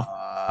 you know?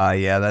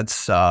 Yeah, that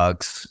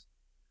sucks.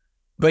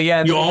 But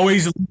yeah,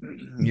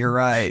 you're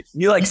right.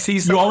 You like see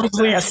someone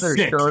leave their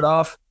shirt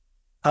off?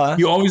 Huh?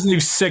 You always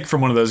leave sick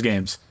from one of those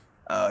games.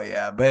 Oh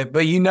yeah,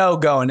 but you know,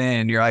 going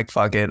in, you're like,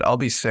 fuck it, I'll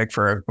be sick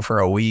for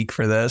a week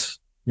for this.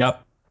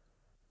 Yep.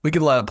 We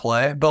could let it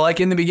play. But like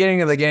in the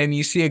beginning of the game,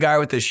 you see a guy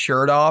with his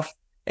shirt off,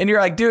 and you're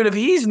like, dude, if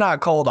he's not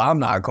cold, I'm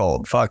not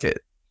cold. Fuck it.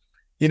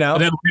 You know?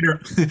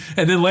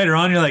 And then later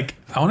on, you're like,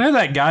 I wonder how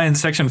that guy in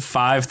section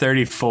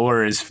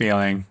 534 is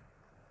feeling.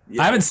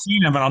 Yeah. I haven't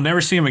seen him, and I'll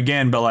never see him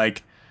again, but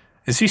like,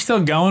 is he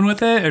still going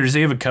with it, or does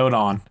he have a coat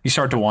on? You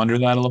start to wonder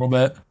that a little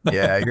bit.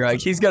 Yeah, you're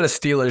like, he's got a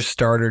Steelers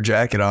starter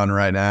jacket on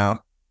right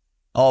now,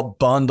 all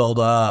bundled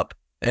up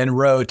in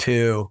row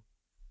 2.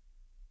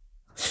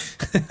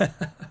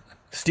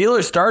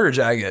 Steelers starter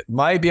jacket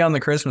might be on the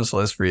Christmas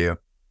list for you.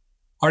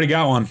 Already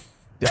got one.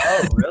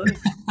 Oh, really?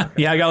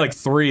 Yeah, I got like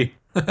 3.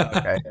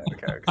 Okay.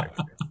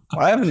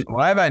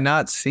 Why have I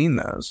not seen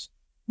those?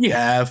 You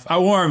have. I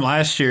wore them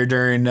last year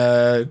during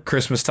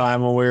Christmas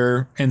time when we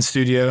were in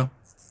studio.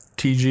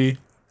 TG.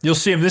 You'll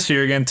see them this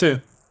year again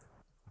too.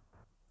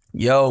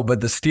 Yo,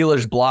 but the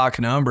Steelers block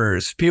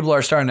numbers. People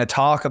are starting to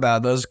talk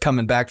about those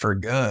coming back for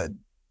good.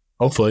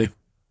 Hopefully.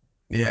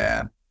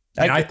 Yeah.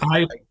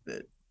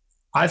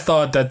 I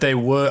thought that they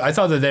would. I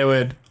thought that they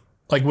would,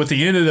 like with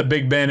the end of the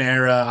Big Ben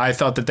era, I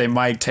thought that they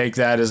might take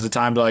that as the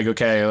time to like,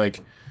 okay, like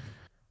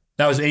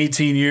that was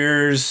 18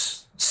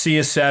 years, see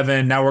a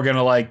 7. Now we're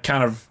gonna like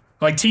kind of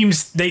like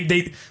teams.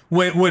 They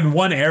when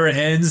one era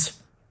ends,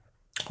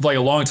 like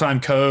a long-time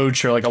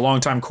coach or like a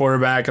long-time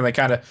quarterback, and they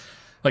kind of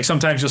like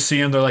sometimes you'll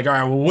see them. They're like, all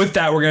right, well with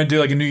that we're gonna do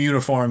like a new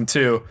uniform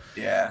too.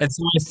 Yeah. And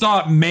so I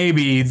thought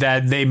maybe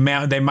that they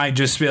might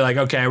just be like,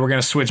 okay, we're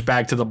gonna switch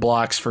back to the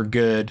blocks for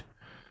good,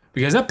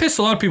 because that pissed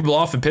a lot of people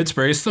off in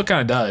Pittsburgh. It still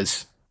kind of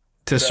does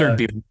to certain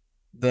people.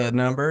 The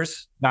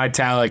numbers,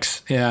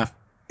 italics, yeah.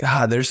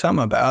 God, there's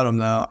something about him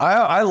though.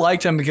 I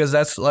liked him because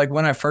that's like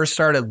when I first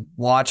started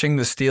watching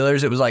the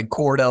Steelers, it was like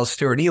Cordell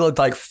Stewart. He looked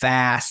like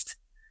fast.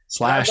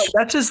 Slash. Like,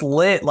 that's just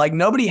lit. Like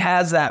nobody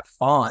has that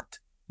font.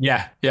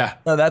 Yeah.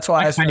 So that's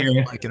why I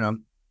started liking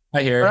him.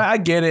 I hear it. I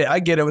get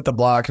it with the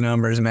block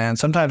numbers, man.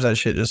 Sometimes that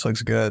shit just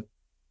looks good.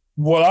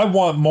 What I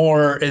want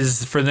more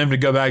is for them to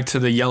go back to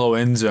the yellow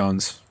end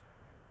zones.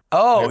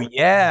 Oh,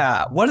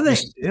 yeah. What are they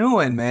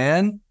doing,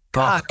 man?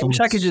 God, I wish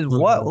I could just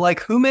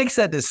who makes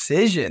that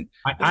decision?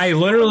 I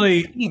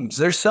literally teams.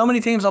 There's so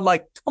many teams. I'm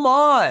like, come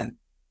on.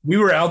 We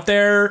were out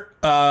there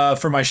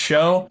for my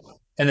show,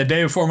 and the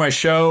day before my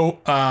show,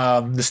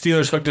 the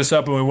Steelers hooked us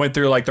up and we went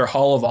through like their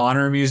Hall of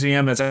Honor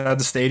museum that's at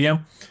the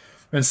stadium.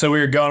 And so we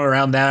were going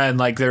around that, and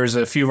like there was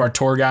a few of our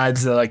tour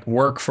guides that like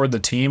work for the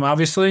team,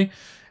 obviously.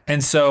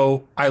 And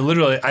so I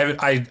literally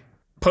I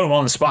put them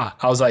on the spot.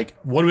 I was like,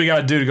 what do we got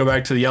to do to go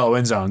back to the yellow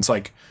end zones?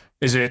 Like,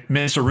 Is it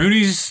Mr.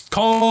 Rooney's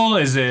call?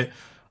 Is it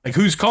like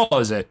whose call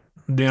is it?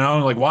 You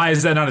know, like why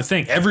is that not a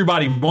thing?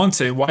 Everybody wants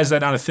it. Why is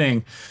that not a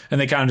thing?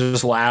 And they kind of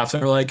just laugh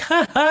and they're like,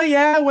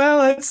 yeah,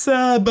 well, it's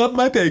above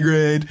my pay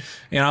grade.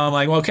 You know, I'm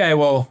like, okay,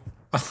 well,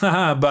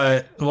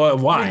 but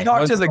why? Let me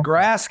talk to the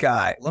grass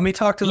guy. Let me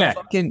talk to the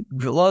fucking.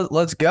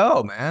 Let's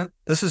go, man.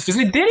 This is because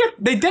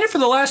they did it for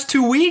the last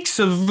 2 weeks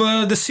of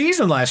the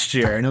season last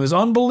year, and it was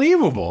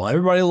unbelievable.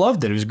 Everybody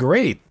loved it. It was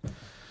great.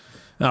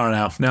 I don't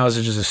know. Now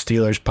it's just a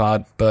Steelers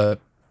pod,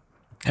 but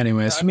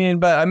anyways. I mean,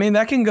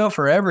 that can go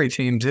for every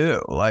team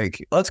too.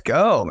 Like, let's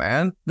go,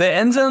 man. The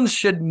end zones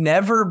should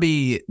never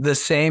be the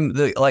same.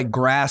 Like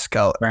grass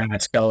color.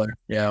 Grass color.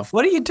 Yeah.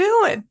 What are you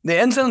doing? The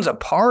end zone's a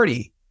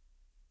party.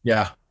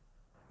 Yeah.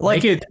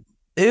 Like it.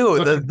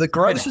 Ew. The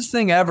grossest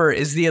thing ever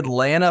is the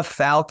Atlanta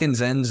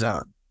Falcons end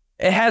zone.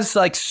 It has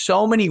like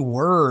so many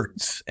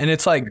words, and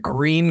it's like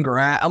green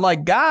grass. I'm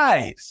like,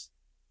 guys.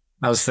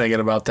 I was thinking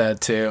about that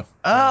too.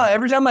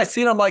 Every time I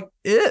see it, I'm like,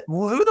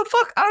 who the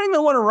fuck? I don't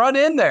even want to run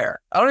in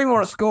there. I don't even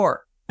want to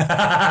score.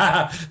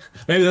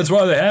 Maybe that's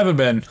why they haven't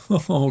been.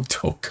 Oh,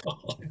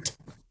 God.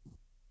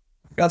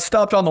 Got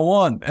stopped on the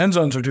one. End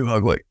zones are too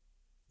ugly.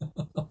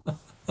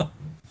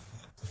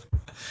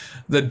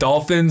 The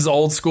Dolphins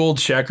old school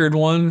checkered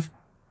one.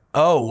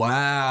 Oh,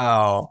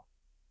 wow.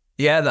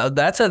 Yeah,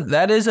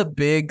 that is a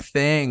big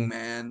thing,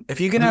 man.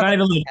 If you can have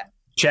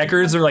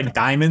checkers are like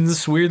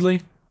diamonds,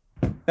 weirdly.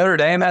 Notre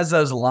Dame has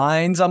those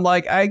lines. I'm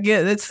like, I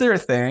get it's their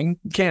thing.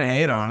 You can't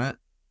hate on it.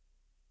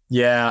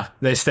 Yeah,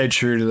 they stay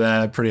true to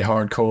that pretty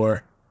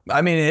hardcore.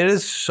 I mean, it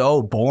is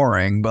so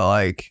boring, but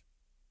like,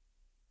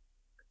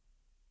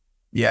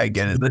 yeah, I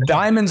get it. The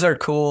diamonds are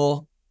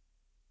cool.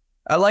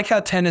 I like how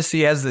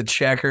Tennessee has the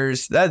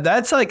checkers.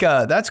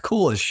 That's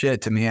cool as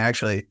shit to me,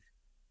 actually.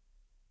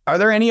 Are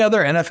there any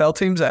other NFL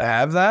teams that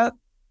have that?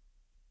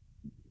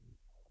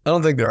 I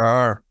don't think there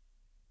are.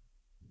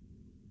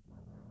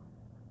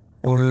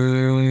 No.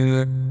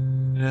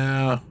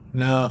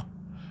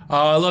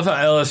 I love how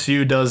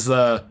LSU does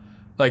the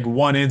like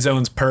one end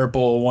zone's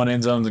purple, one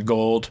end zone's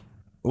gold.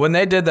 When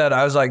they did that,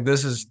 I was like,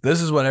 this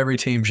is what every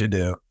team should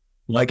do.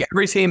 Like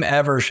every team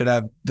ever should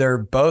have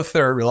their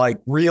like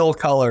real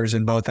colors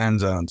in both end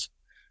zones.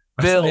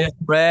 Bill,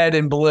 red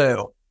and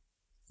blue.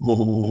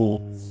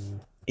 Ooh.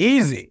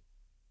 Easy.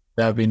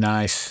 That'd be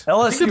nice.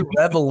 LSU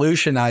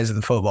revolutionized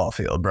the football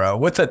field, bro.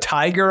 With a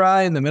tiger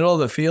eye in the middle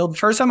of the field.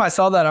 First time I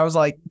saw that, I was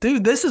like,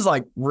 dude, this is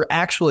like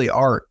actually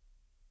art.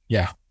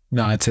 Yeah.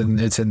 No, it's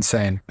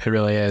insane. It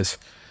really is.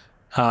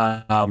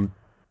 I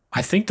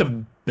think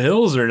the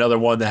Bills are another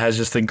one that has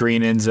just the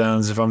green end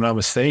zones, if I'm not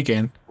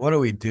mistaken. What are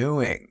we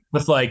doing?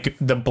 With like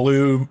the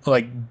blue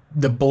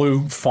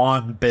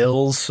font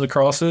Bills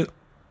across it.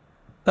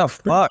 The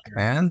fuck,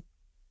 man?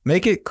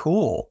 Make it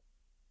cool.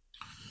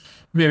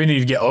 Maybe we need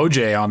to get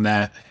OJ on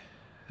that.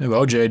 Have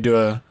OJ do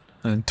a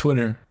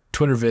Twitter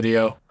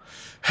video.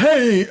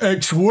 Hey,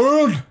 X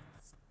World,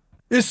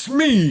 it's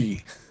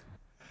me.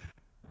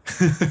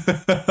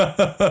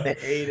 I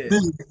hate it.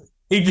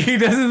 He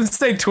doesn't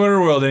say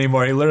Twitter World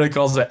anymore. He literally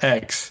calls it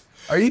X.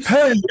 Are you?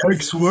 Hey,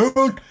 X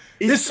World,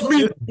 it's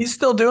me. He's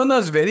still doing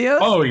those videos?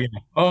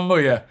 Oh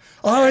yeah.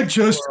 I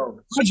just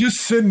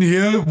sitting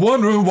here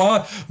wondering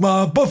why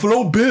my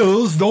Buffalo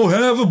Bills don't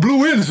have a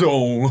blue end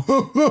zone.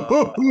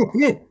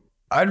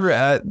 I'd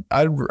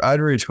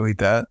retweet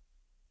that.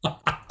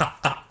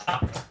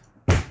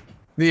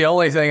 The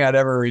only thing I'd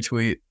ever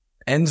retweet.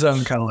 End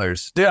zone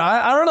colors. Dude,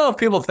 I don't know if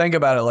people think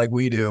about it like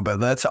we do, but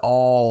that's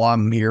all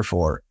I'm here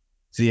for.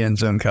 It's the end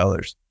zone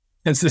colors.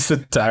 It's this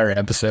entire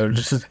episode,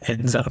 just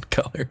end zone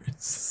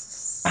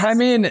colors. I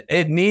mean,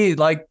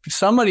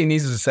 somebody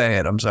needs to say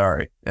it. I'm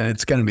sorry. And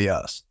it's going to be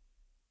us.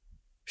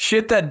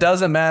 Shit that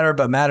doesn't matter,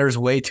 but matters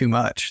way too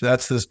much.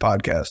 That's this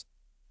podcast.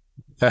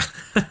 Yeah.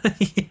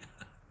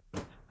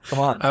 Come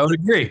on. I would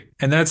agree.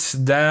 And that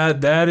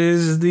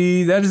is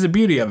the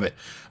beauty of it.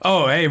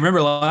 Oh, hey,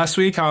 remember last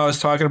week how I was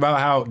talking about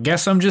how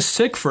guess I'm just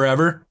sick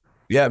forever?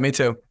 Yeah, me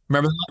too.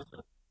 Remember that?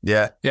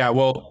 Yeah. Yeah,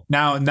 well,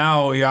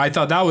 now yeah, I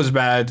thought that was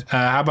bad.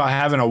 How about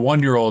having a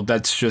 1-year-old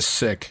that's just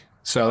sick?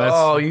 So that's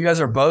Oh, you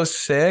guys are both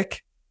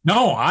sick?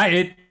 No,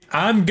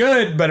 I'm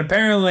good, but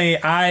apparently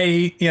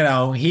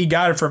he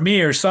got it from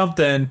me or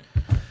something.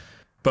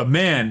 But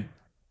man,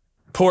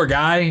 poor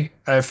guy.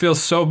 I feel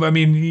so. I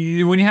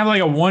mean, when you have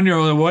like a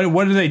 1-year-old,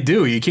 what do they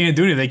do? You can't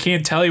do anything. They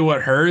can't tell you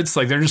what hurts.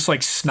 Like they're just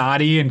like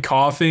snotty and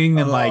coughing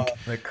and like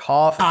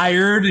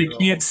tired. You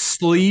can't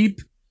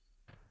sleep.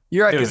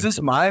 You're right. Is this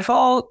my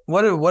fault?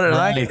 What did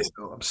I do?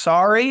 I'm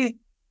sorry.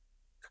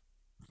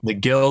 The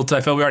guilt.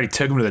 I felt we already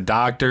took him to the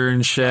doctor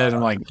and shit.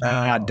 I'm like,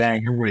 God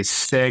dang, everybody's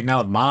sick.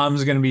 Now the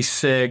mom's gonna be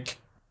sick.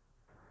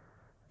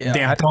 Yeah,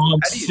 damn,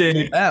 Tom's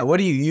sick. What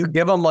do you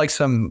give them like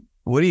some?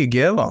 What do you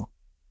give them?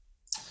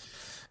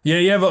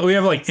 Yeah, we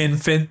have like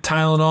infant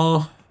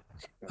Tylenol.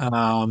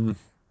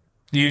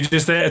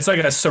 It's like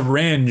a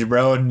syringe,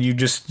 bro, and you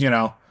just,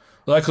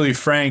 luckily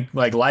Frank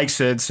like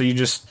likes it, so he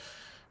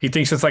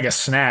thinks it's like a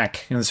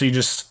snack, and so you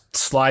just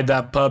slide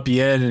that puppy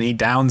in and he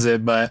downs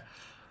it, but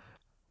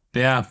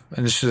Yeah,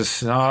 and it's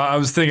just I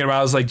was thinking about.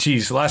 I was like,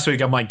 geez, last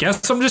week I'm like,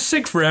 guess I'm just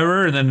sick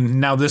forever, and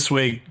then now this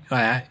week,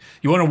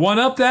 you want to one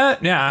up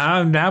that?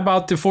 Yeah, how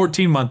about the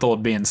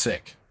 14-month-old being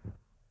sick?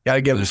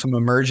 Gotta give him some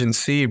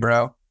emergency,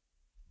 bro.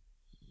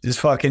 Just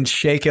fucking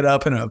shake it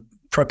up in a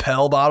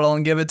Propel bottle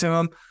and give it to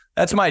him.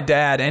 That's my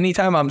dad.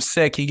 Anytime I'm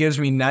sick, he gives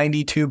me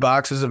 92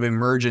 boxes of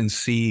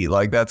emergency.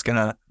 Like that's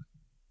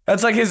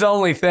like his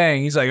only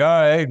thing. He's like,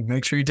 all right,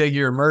 make sure you take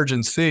your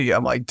emergency.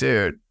 I'm like,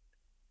 dude.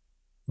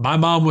 My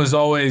mom was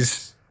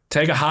always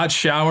take a hot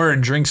shower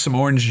and drink some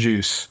orange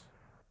juice.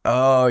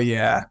 Oh,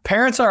 yeah.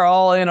 Parents are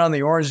all in on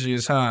the orange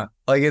juice, huh?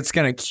 Like it's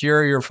going to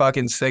cure your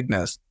fucking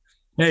sickness.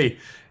 Hey,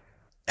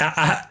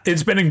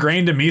 it's been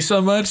ingrained to me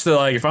so much that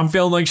like if I'm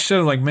feeling like shit,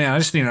 I'm like, man, I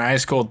just need an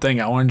ice cold thing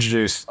of orange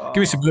juice. Give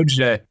me some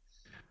OJ.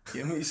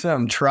 Give me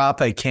some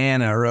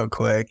Tropicana real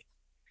quick.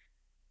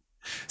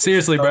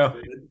 Seriously, bro.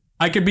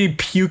 I could be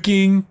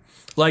puking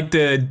like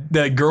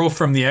the girl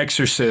from The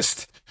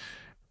Exorcist.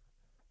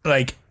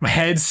 Like my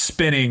head's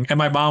spinning, and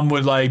my mom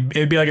would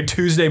it'd be like a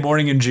Tuesday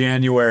morning in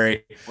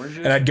January,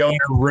 and I'd go in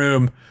her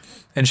room,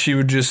 and she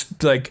would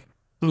just like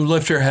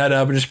lift her head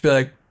up and just be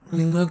like,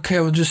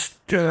 "Okay, we'll just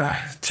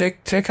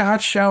take a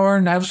hot shower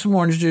and have some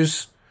orange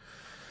juice."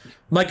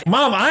 I'm like,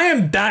 Mom,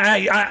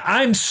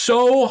 I'm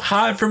so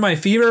hot from my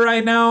fever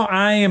right now.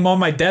 I am on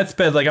my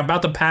deathbed, like I'm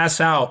about to pass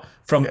out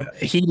from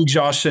heat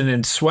exhaustion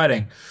and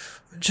sweating.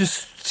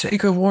 Just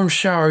take a warm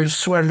shower,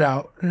 sweat it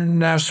out,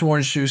 and have some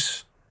orange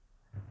juice.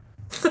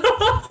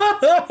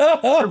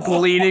 You're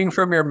bleeding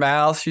from your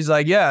mouth. She's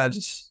like, yeah,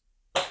 just.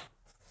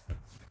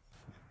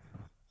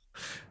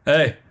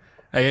 Hey,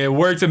 it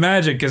worked the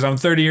magic because I'm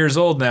 30 years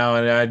old now,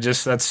 and I'm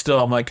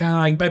like,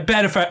 I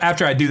bet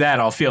after I do that,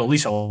 I'll feel at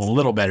least a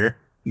little better.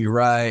 You're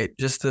right.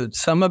 Just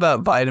something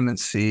about vitamin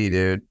C,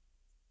 dude.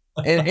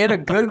 And a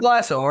good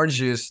glass of orange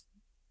juice,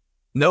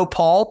 no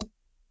pulp.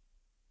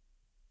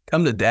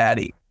 Come to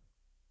daddy.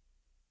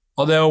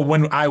 Although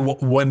when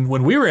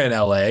we were in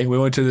LA, we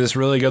went to this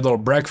really good little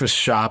breakfast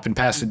shop in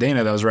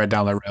Pasadena that was right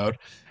down the road,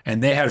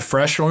 and they had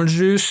fresh orange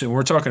juice, and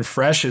we're talking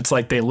fresh. It's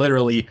like they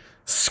literally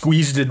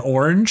squeezed an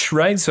orange,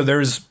 right? So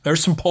there's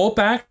some pulp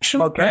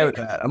action. I'm okay with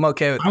that.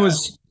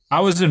 I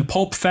was in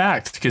Pulp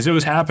Fact because it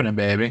was happening,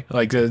 baby.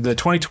 Like the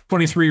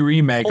 2023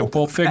 remake of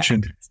Pulp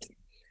Fiction.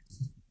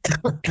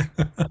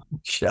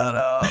 Shut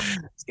up.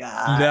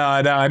 God.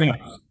 No, I know.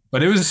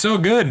 But it was so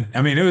good.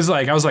 I mean, it was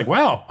like, I was like,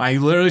 wow. I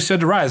literally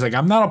said to Rise, like,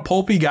 I'm not a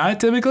pulpy guy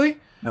typically.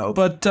 No.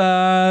 But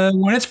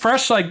when it's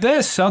fresh like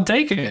this, I'll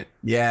take it.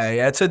 Yeah.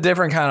 It's a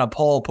different kind of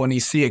pulp when you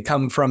see it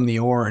come from the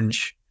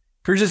orange.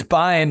 If you're just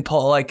buying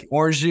like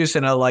orange juice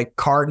in a like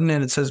carton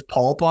and it says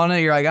pulp on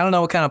it, you're like, I don't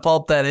know what kind of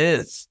pulp that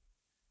is.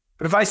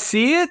 But if I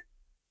see it,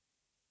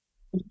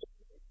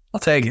 I'll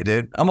take it,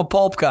 dude. I'm a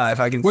pulp guy if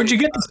I can. Where'd you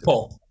get this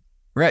pulp?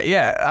 Right.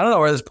 Yeah. I don't know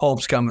where this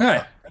pulp's coming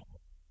from.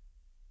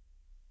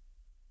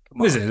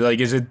 What is it? Like,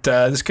 is it,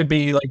 this could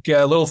be like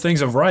little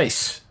things of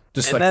rice.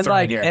 Just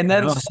and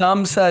then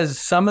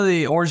some of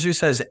the orange juice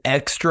says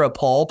extra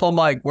pulp. I'm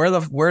like,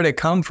 where'd it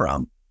come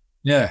from?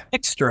 Yeah.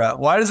 Extra.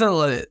 Why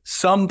doesn't it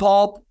some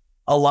pulp,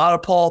 a lot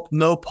of pulp,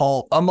 no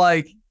pulp? I'm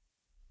like,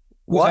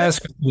 what?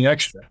 Ask the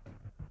extra.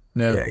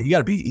 No. Yeah, you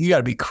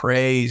gotta be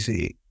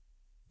crazy.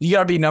 You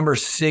gotta be number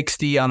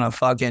 60 on a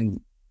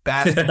fucking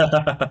basket.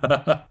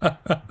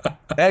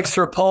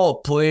 Extra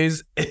pulp,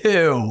 please.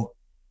 Ew.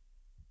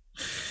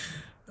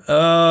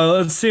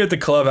 Let's see what the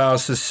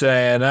clubhouse is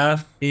saying, huh?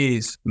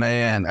 Jeez,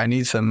 man, I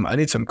need some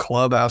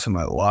clubhouse in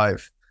my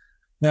life.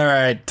 All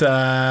right.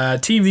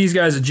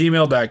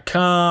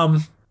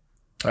 teamtheseguys@gmail.com.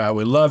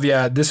 We love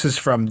ya. This is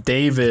from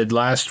David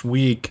last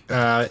week.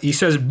 He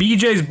says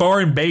BJ's Bar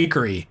and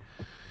Bakery.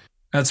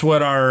 That's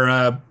what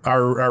our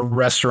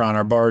restaurant,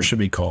 our bar should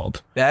be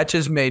called. That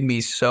just made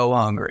me so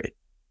hungry.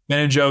 Ben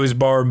and Joey's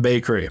Bar and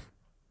Bakery.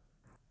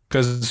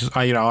 Because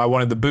I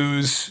wanted the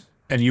booze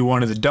and you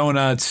wanted the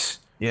donuts.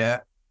 Yeah.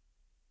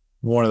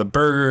 One of the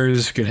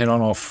burgers, could hit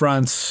on all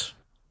fronts.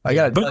 I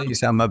gotta tell you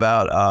something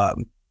about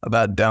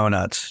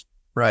donuts.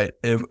 Right.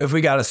 If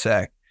we got a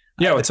sec.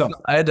 Yeah, what's up?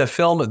 I had to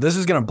film it. This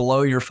is gonna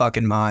blow your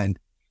fucking mind.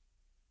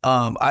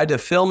 I had to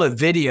film a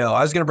video.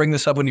 I was gonna bring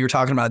this up when you were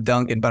talking about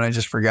Dunkin', but I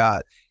just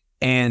forgot.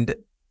 And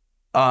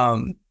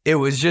it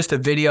was just a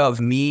video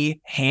of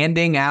me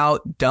handing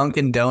out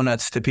Dunkin'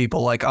 Donuts to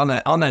people, like on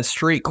that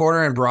street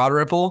corner in Broad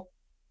Ripple.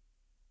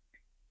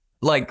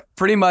 Like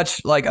pretty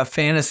much like a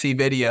fantasy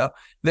video.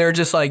 They're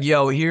just like,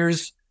 yo,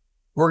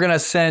 we're going to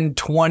send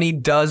 20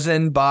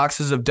 dozen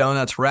boxes of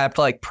donuts wrapped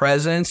like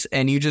presents,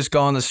 and you just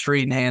go on the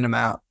street and hand them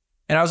out.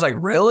 And I was like,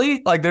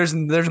 really? Like there's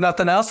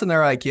nothing else? And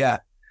they're like, yeah.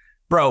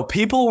 Bro,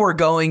 people were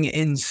going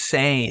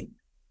insane.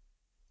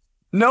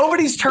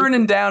 Nobody's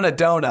turning down a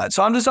donut.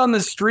 So I'm just on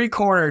the street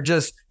corner,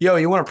 just, yo,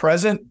 you want a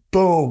present?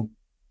 Boom.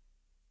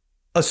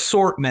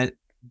 Assortment.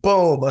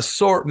 Boom.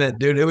 Assortment,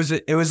 dude. It was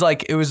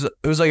like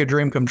a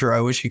dream come true.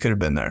 I wish you could have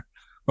been there.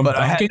 But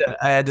I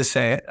had to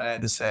say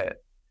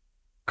it.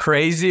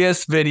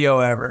 Craziest video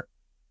ever.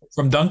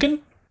 From Dunkin'?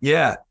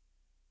 Yeah.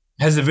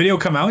 Has the video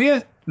come out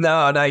yet?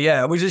 No, not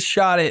yet. We just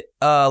shot it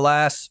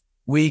last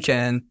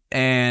weekend,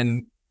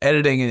 and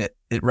editing it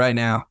right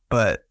now,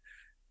 but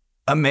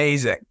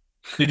amazing.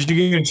 Did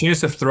you get a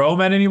chance to throw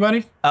them at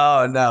anybody?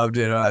 Oh no,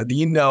 dude! I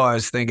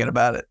was thinking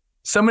about it.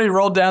 Somebody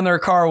rolled down their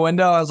car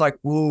window. I was like,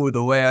 "Ooh!"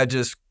 The way I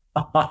just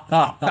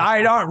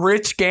died on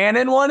Rich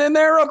Gannon one in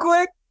there real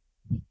quick.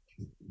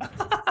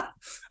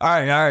 All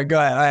right, go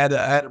ahead.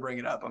 I had to bring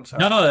it up. I'm sorry.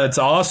 No, that's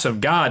awesome.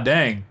 God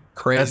dang,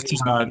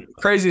 Craziest night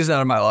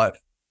of my life.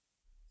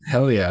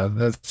 Hell yeah, and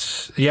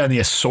the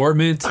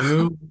assortment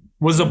too.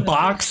 Was a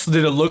box?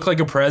 Did it look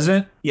like a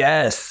present?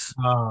 Yes.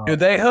 Dude,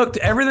 they hooked.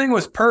 Everything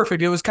was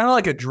perfect. It was kind of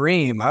like a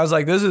dream. I was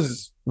like, this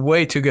is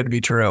way too good to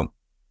be true.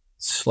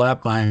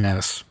 Slap my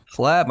ass.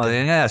 Slap my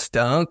ass,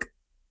 Dunk.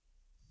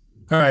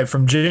 All right,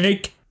 from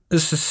Jake.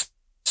 This is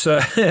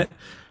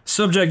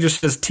subject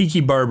just says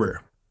Tiki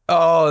Barber.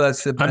 Oh,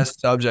 that's the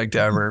best subject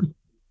ever.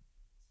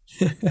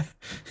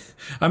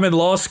 I'm in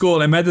law school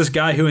and I met this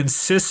guy who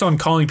insists on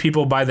calling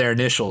people by their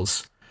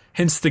initials.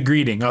 Hence the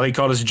greeting. Oh, he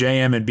called us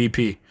JM and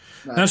BP.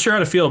 Nice. Not sure how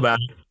to feel about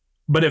it,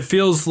 but it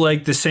feels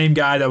like the same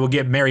guy that will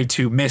get married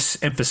to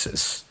Miss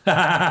Emphasis.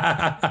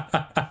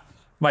 My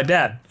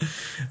dad.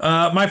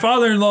 My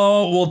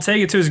father-in-law will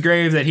take it to his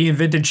grave that he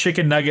invented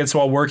chicken nuggets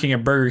while working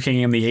at Burger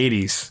King in the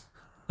 80s.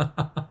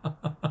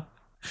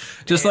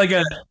 Just like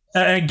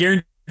I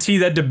guarantee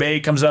that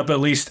debate comes up at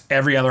least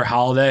every other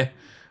holiday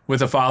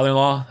with a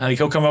father-in-law. Like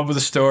he'll come up with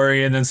a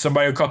story and then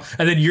somebody will call,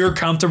 and then you're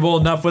comfortable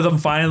enough with him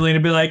finally to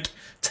be like,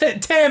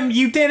 Tim,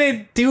 you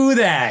didn't do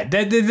that.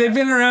 They've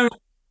been around.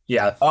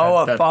 Yeah.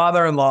 A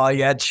father-in-law.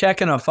 Yeah,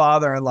 checking a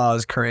father-in-law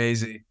is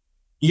crazy.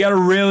 You got to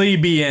really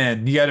be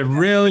in. You got to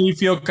really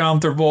feel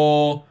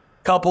comfortable.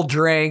 Couple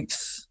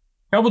drinks.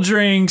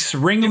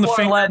 Ring on the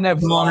finger. Letting it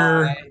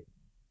fly.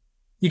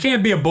 You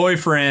can't be a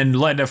boyfriend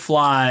letting it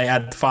fly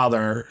at the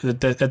father,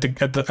 at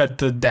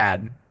the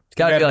dad. It's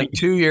got to be like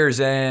 2 years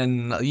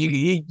in.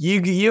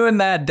 You and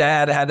that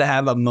dad had to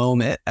have a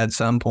moment at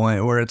some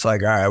point where it's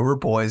like, all right, we're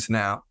boys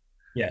now.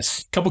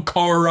 Yes. Couple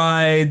car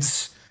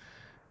rides,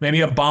 maybe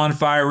a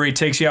bonfire where he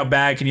takes you out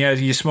back and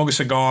you smoke a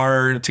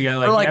cigar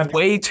together. Like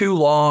way too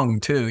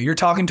long too. You're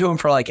talking to him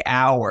for like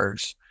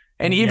hours.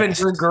 And even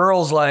your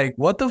girl's like,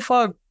 what the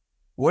fuck?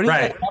 What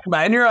are you talking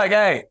about? And you're like,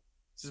 hey,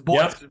 this is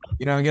boys.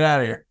 Yep. Get out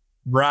of here.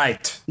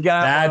 Right. You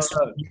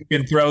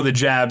can throw the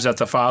jabs at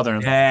the father.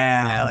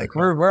 Yeah. Like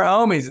we're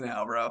homies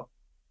now, bro.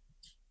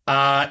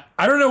 I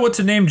don't know what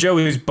to name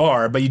Joey's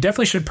bar, but you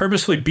definitely should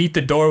purposefully beat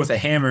the door with a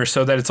hammer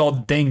so that it's all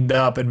dinged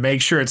up and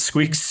make sure it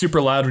squeaks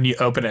super loud when you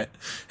open it.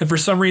 And for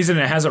some reason,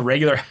 it has a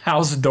regular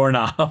house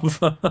doorknob.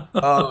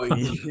 Oh,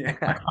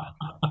 yeah.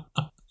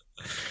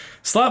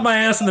 Slap my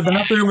ass in the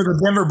binocular with the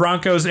Denver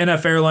Broncos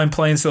NF airline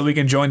plane so we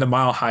can join the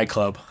Mile High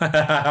Club.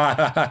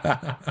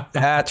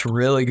 That's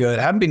really good.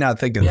 How did we not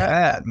think of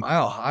that?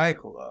 Mile High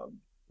Club.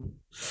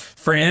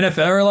 For NF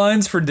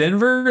Airlines for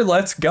Denver,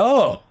 let's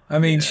go. I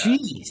mean,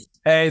 jeez.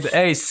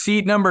 Hey,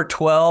 seat number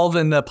 12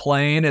 in the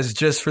plane is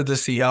just for the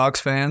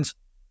Seahawks fans.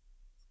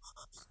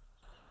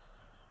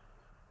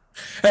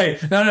 Hey,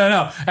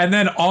 no. And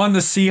then on the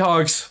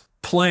Seahawks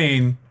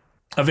plane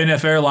of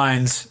NF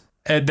Airlines,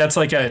 that's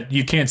like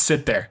you can't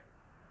sit there.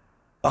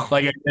 Oh.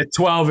 Like at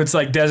 12, it's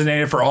like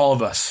designated for all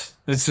of us.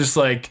 It's just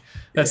like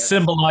that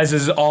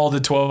symbolizes all the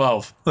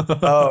 12.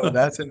 Oh,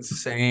 that's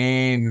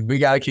insane. We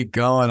got to keep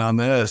going on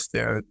this,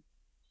 dude.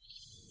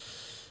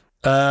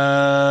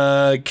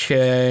 Okay.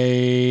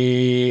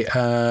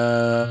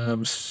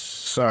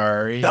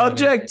 Sorry.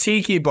 Subject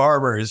Tiki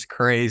Barber is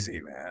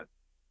crazy, man.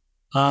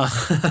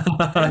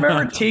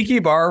 Remember Tiki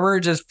Barber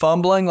just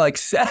fumbling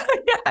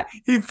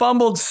he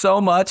fumbled so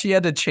much he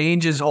had to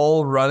change his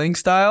whole running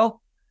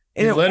style.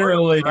 And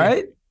literally,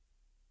 right?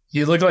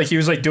 He looked like he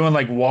was like doing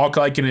like walk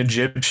like an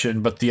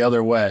Egyptian, but the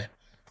other way.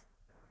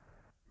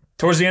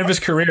 Towards the end of his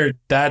career,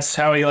 that's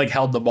how he like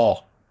held the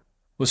ball.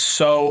 Was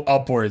so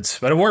upwards,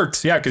 but it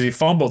worked. Yeah, because he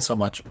fumbled so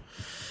much.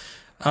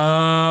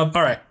 All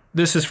right.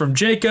 This is from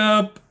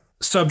Jacob.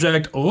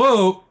 Subject,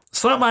 whoa,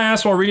 slap my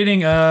ass while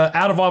reading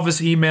out of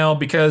office email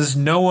because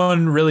no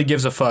one really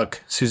gives a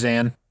fuck,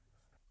 Suzanne.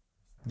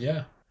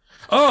 Yeah.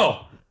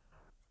 Oh,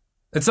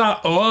 it's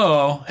not.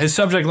 Oh, his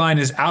subject line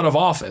is out of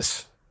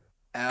office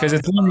because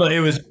it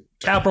was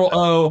capital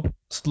O,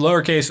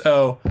 lowercase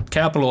o,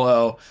 capital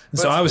O. And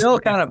so I was still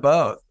kind of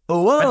both.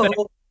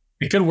 Whoa.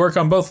 It could work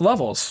on both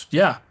levels.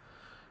 Yeah.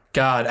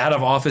 God, out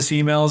of office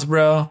emails,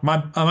 bro.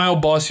 My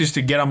old boss used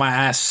to get on my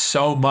ass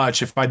so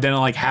much if I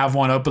didn't like have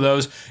one up of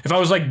those. If I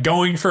was like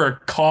going for a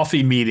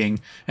coffee meeting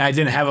and I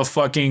didn't have a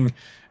fucking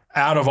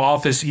out of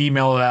office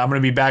email that I'm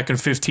going to be back in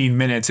 15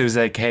 minutes, it was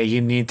like, hey, you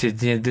need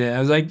to. I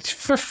was like,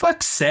 for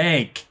fuck's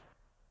sake.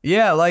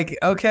 Yeah, like,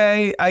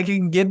 okay, I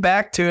can get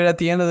back to it at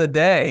the end of the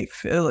day.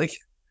 Like,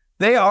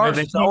 they are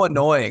so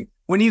annoying.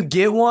 When you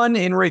get one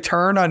in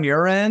return on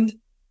your end,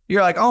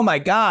 you're like, oh my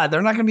God,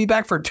 they're not going to be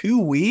back for 2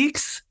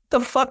 weeks? The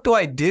fuck do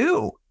I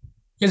do?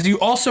 Because you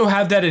also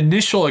have that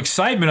initial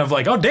excitement of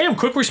like, oh damn,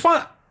 quick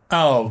response.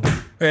 Oh,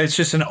 it's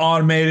just an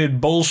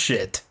automated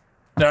bullshit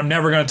that I'm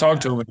never going to talk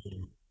to them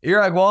again. You're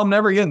like, well, I'm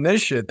never getting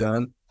this shit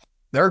done.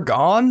 They're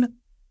gone.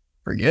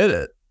 Forget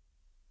it.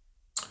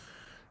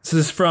 This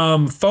is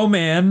from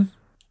Foman.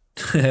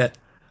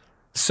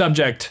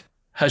 Subject: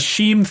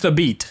 Hashim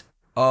Thabit.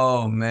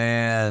 Oh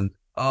man.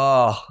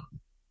 Oh,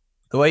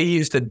 the way he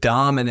used to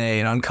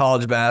dominate on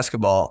college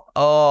basketball.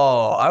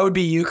 Oh, I would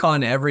be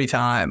UConn every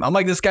time. I'm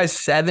like, this guy's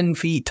 7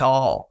 feet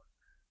tall.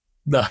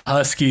 The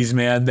Huskies,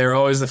 man, they're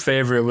always the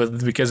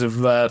favorite because of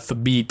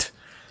Thabit.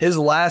 His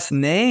last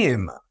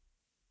name.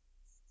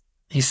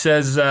 He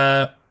says,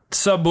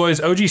 "Sub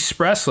boys, OG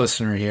Express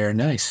listener here.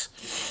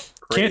 Nice.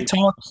 Great. Can't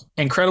talk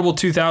incredible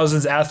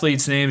 2000s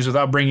athletes' names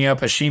without bringing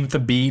up Hashim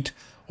Thabit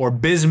or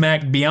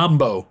Bismack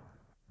Biyombo."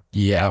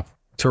 Yeah,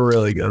 it's a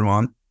really good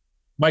one.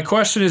 My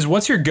question is,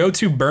 what's your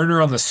go-to burner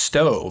on the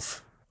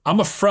stove? I'm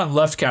a front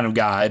left kind of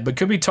guy, but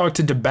could be talked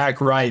into back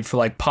right for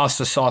like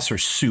pasta sauce or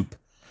soup.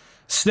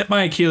 Snip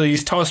my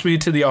Achilles, toss me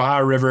into the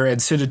Ohio River,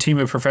 and send a team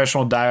of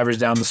professional divers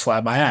down to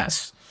slap my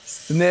ass.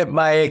 Snip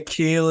my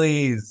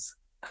Achilles.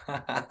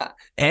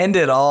 End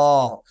it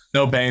all.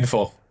 No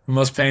painful.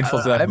 Most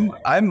painful thing.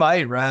 I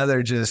might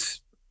rather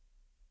just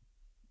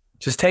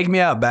take me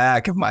out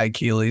back if my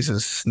Achilles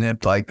is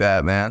snipped like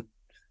that, man.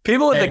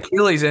 People with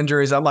Achilles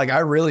injuries, I'm like, I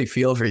really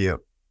feel for you.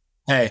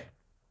 Hey,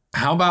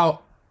 how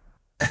about,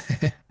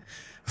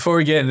 before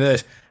we get into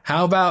this,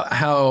 how about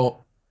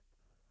how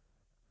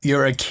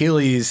your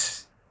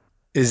Achilles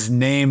is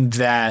named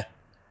that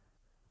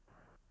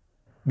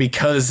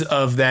because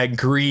of that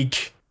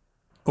Greek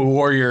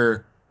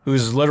warrior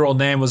whose literal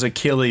name was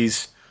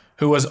Achilles,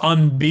 who was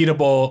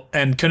unbeatable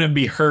and couldn't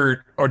be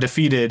hurt or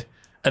defeated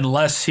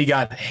unless he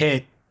got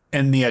hit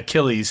in the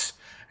Achilles,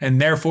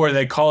 and therefore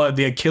they call it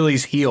the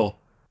Achilles heel.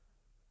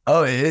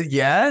 Oh,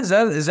 yeah? Is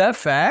that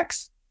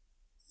facts?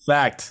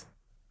 Fact.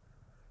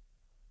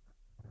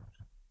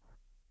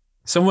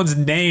 Someone's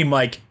name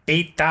like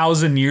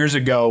 8,000 years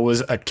ago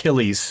was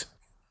Achilles.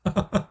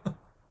 And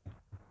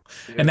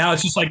now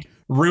it's just like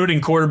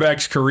ruining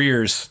quarterbacks'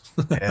 careers.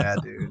 Yeah,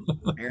 dude.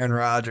 Aaron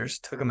Rodgers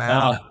took him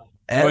out.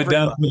 Went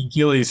down to the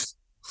Achilles.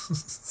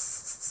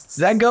 Does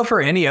that go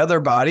for any other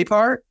body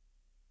part?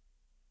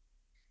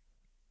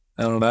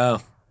 I don't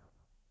know.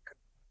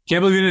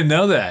 Can't believe you didn't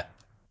know that.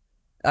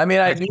 I mean,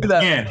 I knew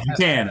that. You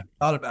can. I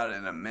thought about it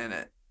in a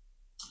minute.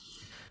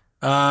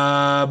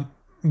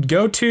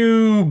 Go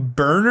to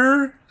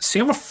burner. See,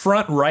 I'm a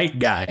front right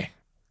guy.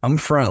 I'm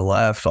front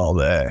left all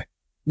day.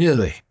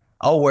 Really?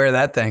 I'll wear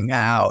that thing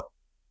out.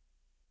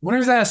 I wonder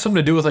if that has something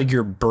to do with like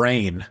your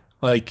brain.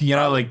 Like, you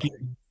know, like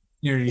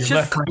your it's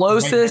just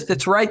closest. Right.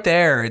 It's right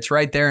there. It's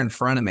right there in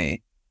front of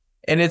me.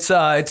 And it's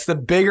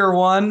the bigger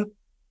one.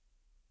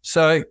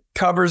 So it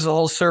covers the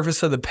whole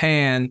surface of the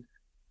pan.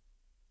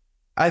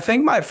 I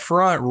think my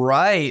front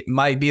right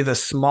might be the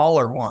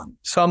smaller one.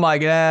 So I'm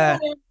like,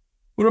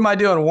 what am I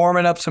doing?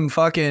 Warming up some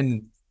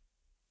fucking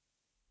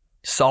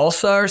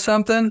salsa or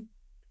something?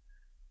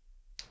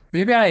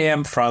 Maybe I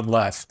am front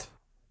left.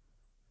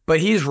 But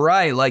he's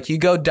right. Like, you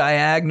go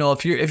diagonal.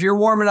 If you're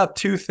warming up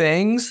two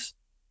things,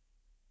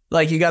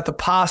 like you got the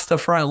pasta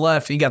front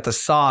left, you got the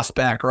sauce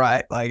back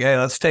right. Like, hey,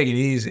 let's take it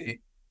easy.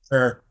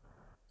 Sure.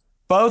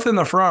 Both in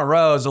the front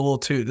row is a little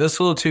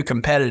too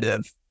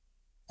competitive.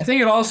 I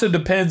think it also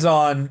depends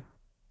on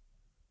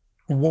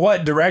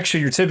what direction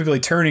you're typically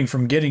turning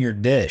from getting your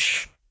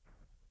dish.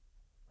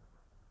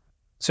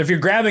 So if you're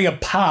grabbing a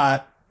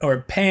pot or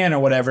a pan or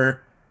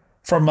whatever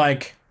from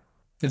like,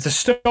 if the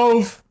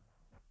stove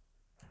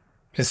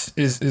is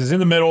in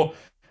the middle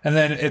and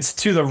then it's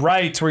to the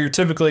right where you're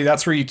typically,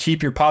 that's where you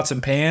keep your pots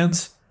and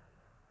pans.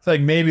 It's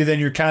like maybe then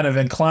you're kind of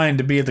inclined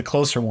to be at the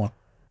closer one.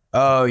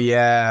 Oh,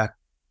 yeah.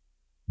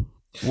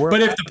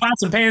 But if the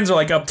pots and pans are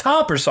like up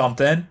top or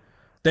something,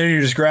 then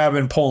you're just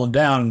grabbing, pulling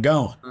down and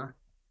going.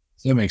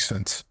 That makes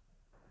sense.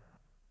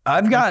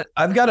 I've got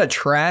a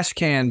trash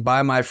can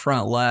by my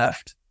front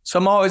left. So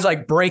I'm always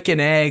like breaking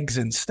eggs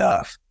and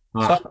stuff.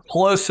 So I'm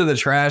close to the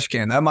trash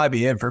can. That might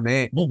be it for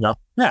me.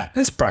 Yeah,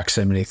 it's a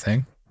proximity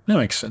thing. That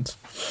makes sense.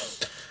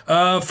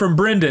 From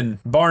Brendan,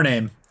 bar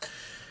name.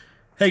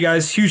 Hey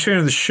guys, huge fan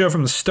of the show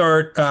from the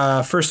start.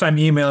 First time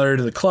emailer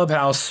to the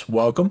clubhouse.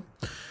 Welcome.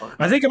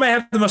 I think I might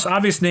have the most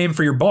obvious name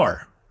for your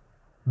bar.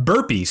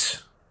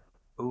 Burpees.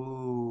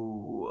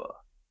 Ooh.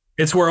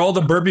 It's where all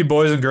the burpee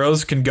boys and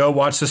girls can go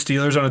watch the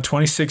Steelers on a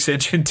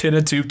 26-inch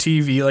antenna tube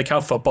TV like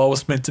how football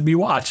was meant to be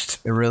watched.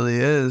 It really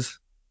is.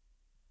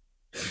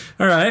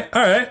 All right.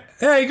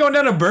 Yeah, you going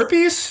down to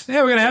Burpees?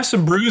 Yeah, we're going to have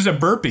some brews at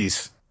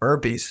Burpees.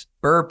 Burpees.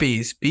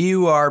 Burpees.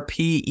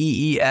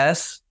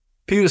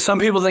 Some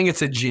people think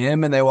it's a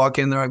gym and they walk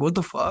in, they're like, what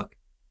the fuck?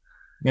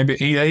 Maybe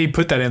he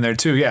put that in there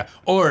too, yeah.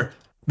 Or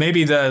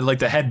maybe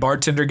the head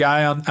bartender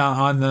guy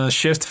on the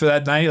shift for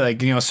that night,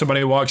 like, you know,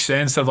 somebody walks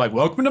in instead of like,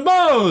 welcome to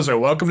Moe's or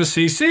welcome to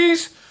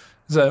CC's.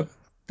 So,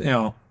 you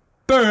know,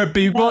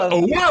 burpee,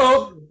 whoa.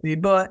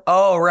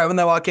 Oh, right when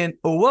they walk in,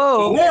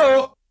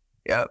 whoa.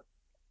 Yep.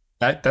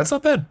 That's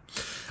not bad.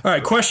 All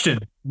right, question.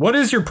 What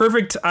is your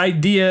perfect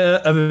idea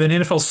of an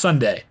NFL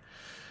Sunday?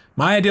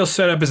 My ideal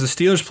setup is the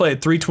Steelers play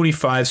at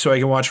 3:25 so I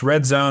can watch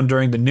Red Zone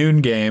during the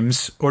noon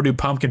games or do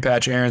pumpkin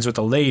patch errands with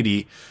a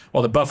lady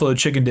while the buffalo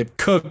chicken dip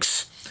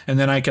cooks, and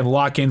then I can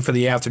lock in for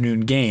the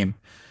afternoon game.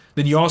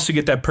 then you also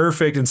get that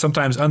perfect and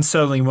sometimes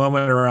unsettling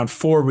moment around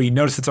 4 where you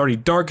notice it's already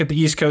dark at the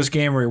East Coast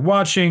game where you're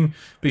watching,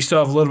 but you still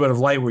have a little bit of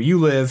light where you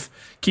live.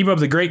 Keep up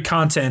the great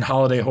content,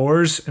 Holiday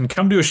Horrors, and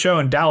come to a show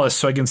in Dallas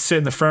so I can sit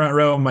in the front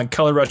row in my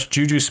Color Rush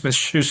Juju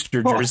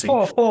Smith-Schuster jersey.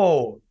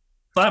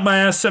 Slap my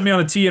ass, set me on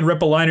a tee, and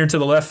rip a liner to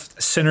the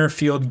left center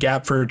field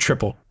gap for a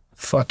triple.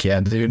 Fuck yeah,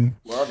 dude.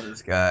 Love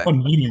this guy.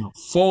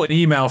 Full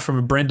email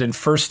from Brendan,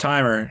 first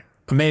timer.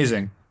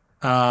 Amazing.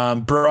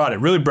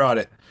 Really brought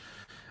it.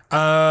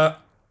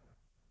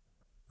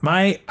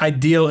 My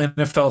ideal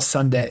NFL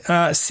Sunday.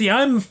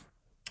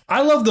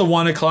 I love the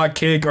 1 o'clock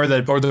kick or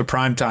the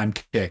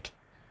primetime kick.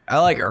 I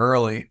like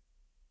early.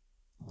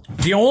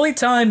 The only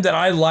time that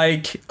I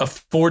like a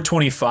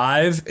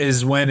 4:25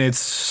 is when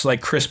it's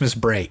like Christmas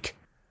break.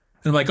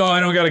 And I'm like, oh, I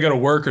don't got to go to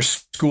work or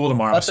school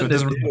tomorrow, so it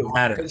doesn't really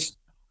matter.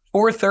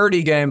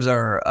 4:30 games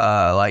are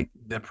like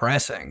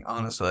depressing,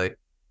 honestly.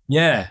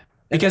 Yeah,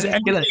 because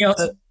everything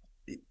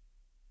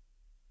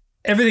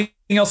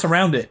else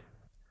around it.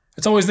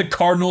 It's always the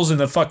Cardinals and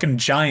the fucking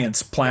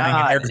Giants playing.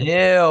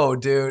 Ew,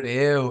 dude.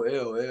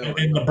 Ew.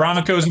 And the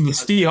Broncos and the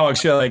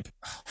Seahawks, you're like,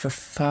 oh, for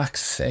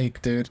fuck's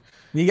sake, dude.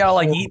 You gotta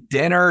like eat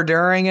dinner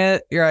during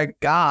it. You're like,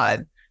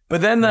 God.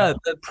 But then the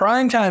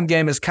primetime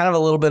game is kind of a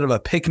little bit of a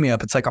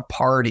pick-me-up. It's like a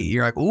party.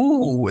 You're like,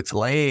 ooh, it's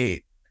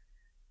late.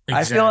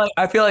 Exactly.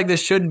 I feel like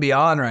this shouldn't be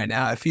on right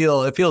now. It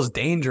feels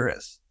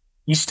dangerous.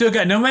 You still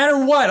got, no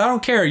matter what, I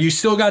don't care. You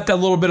still got that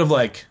little bit of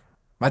like,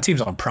 my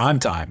team's on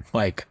primetime.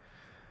 Like,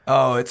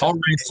 oh, it's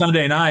already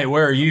Sunday night.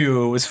 Where are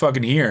you? It's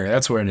fucking here.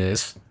 That's where it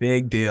is.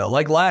 Big deal.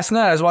 Like last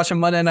night, I was watching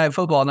Monday Night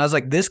Football, and I was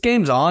like, this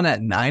game's on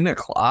at 9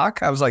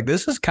 o'clock. I was like,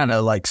 this is kind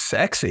of like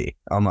sexy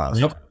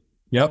almost.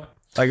 Yep.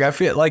 Like, I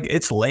feel like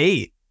it's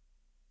late.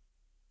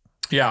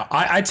 Yeah,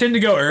 I tend to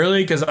go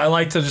early because I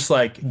like to just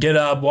like get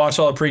up, watch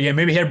all the pregame,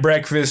 maybe have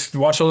breakfast,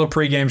 watch all the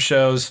pregame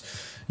shows,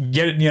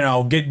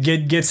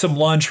 get some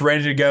lunch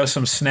ready to go,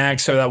 some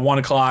snacks. So that 1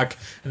 o'clock,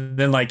 and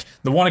then like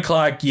the 1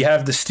 o'clock, you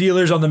have the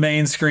Steelers on the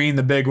main screen,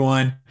 the big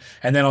one,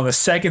 and then on the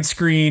second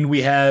screen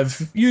we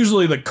have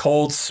usually the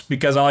Colts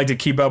because I like to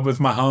keep up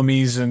with my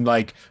homies and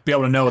like be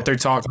able to know what they're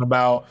talking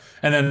about.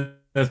 And then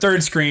the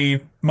third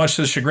screen, much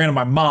to the chagrin of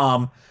my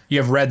mom, you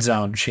have Red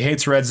Zone. She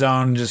hates Red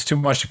Zone, just too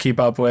much to keep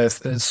up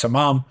with. So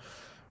mom.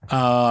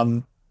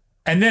 And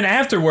then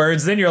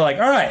afterwards, then you're like,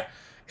 all right,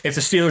 if the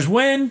Steelers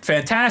win,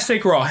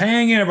 fantastic. We're all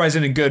hanging. Everybody's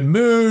in a good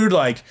mood.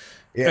 Like,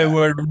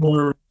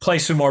 we're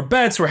placing more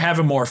bets. We're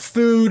having more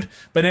food.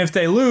 But if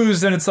they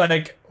lose, then it's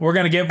like we're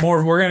gonna get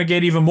more. We're gonna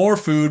get even more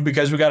food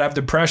because we gotta have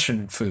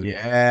depression food.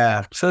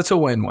 Yeah. So it's a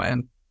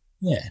win-win.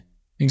 Yeah.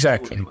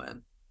 Exactly.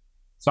 Win-win.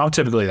 So I'm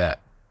typically that.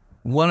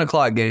 1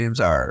 o'clock games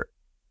are.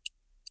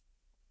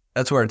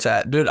 That's where it's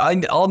at, dude.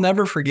 I'll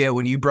never forget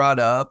when you brought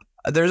up.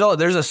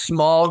 There's a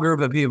small group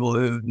of people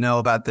who know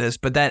about this,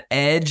 but that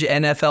Edge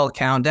NFL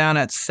countdown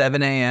at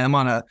 7 a.m.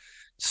 on a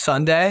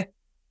Sunday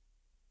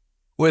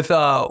with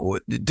Jaws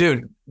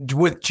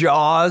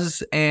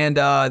and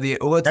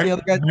what's the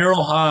other guy?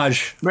 Merrill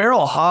Hodge.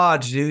 Merrill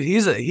Hodge, dude.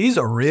 He's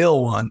a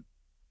real one.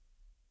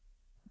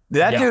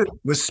 That dude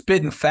was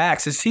spitting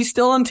facts. Is he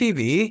still on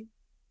TV?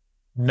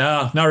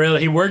 No, not really.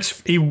 He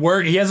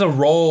has a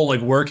role like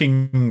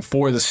working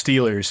for the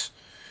Steelers.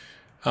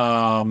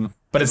 But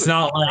it's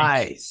not like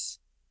nice.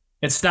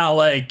 It's not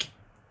like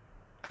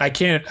I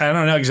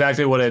don't know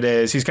exactly what it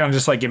is. He's kind of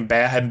just like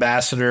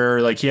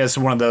ambassador. Like he has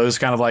one of those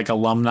kind of like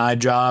alumni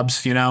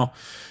jobs, you know.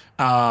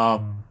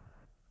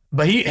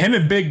 But him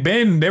and Big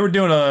Ben, they were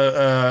doing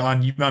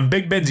on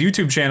Big Ben's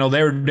YouTube channel.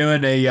 They were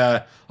doing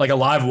a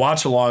live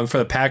watch along for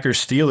the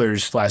Packers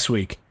Steelers last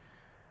week.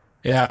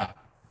 Yeah.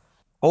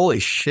 Holy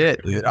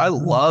shit, dude. I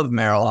love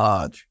Merrill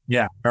Hodge.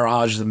 Yeah, Merrill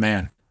Hodge is the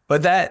man.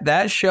 But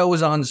that show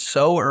was on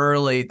so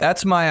early.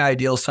 That's my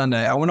ideal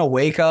Sunday. I want to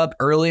wake up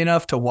early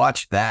enough to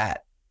watch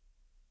that.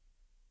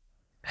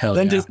 Hell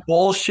then yeah. Just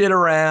bullshit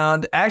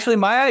around. Actually,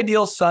 my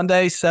ideal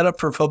Sunday setup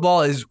for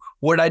football is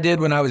what I did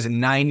when I was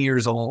 9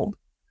 years old.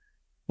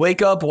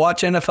 Wake up,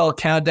 watch NFL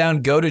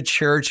Countdown, go to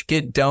church,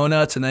 get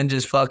donuts, and then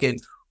just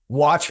fucking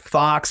watch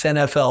Fox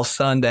NFL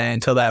Sunday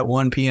until that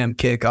 1 p.m.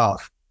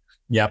 kickoff.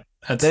 Yep.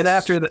 Then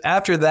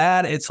after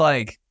that, it's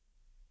like,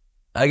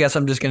 I guess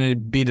I'm just going to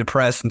be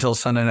depressed until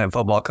Sunday Night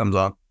Football comes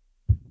on.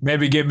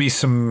 Maybe give me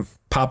some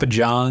Papa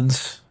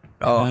John's.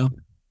 Oh,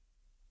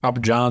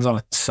 Papa John's on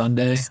a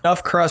Sunday.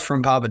 Stuffed crust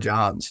from Papa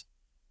John's.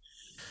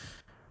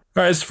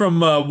 All right, it's from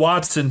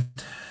Watson.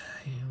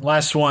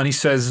 Last one. He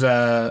says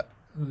the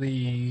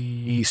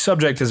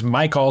subject is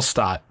Mike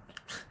Allstott.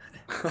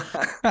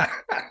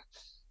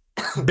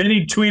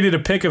 Benny tweeted a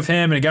pic of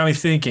him and it got me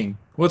thinking,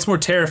 what's more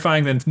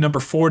terrifying than number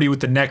 40 with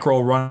the neck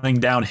roll running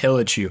downhill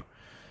at you?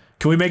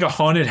 Can we make a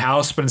haunted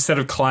house, but instead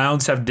of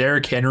clowns, have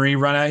Derrick Henry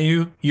run at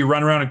you? You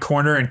run around a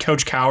corner and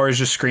Coach Cowher is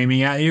just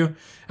screaming at you?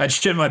 I'd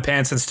shit my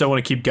pants and still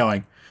want to keep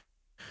going.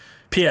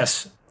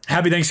 P.S.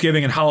 Happy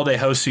Thanksgiving and holiday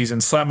host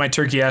season. Slap my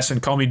turkey ass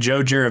and call me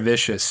Joe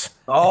Jaravicious.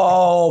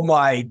 Oh,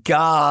 my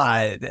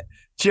God.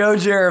 Joe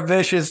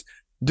Jaravicious.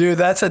 Dude,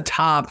 that's a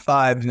top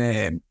 5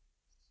 name.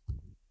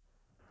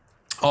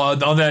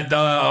 On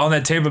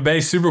that Tampa Bay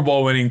Super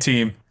Bowl winning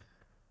team.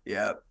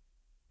 Yeah.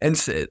 And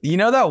you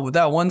know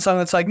that one song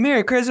that's like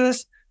Merry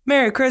Christmas,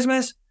 Merry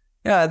Christmas.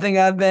 Yeah, I think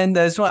I've been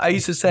this one. I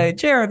used to say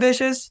Jared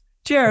Vicious,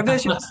 Jared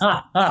Vicious.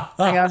 I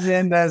think I've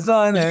been that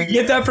song. Did you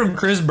get that from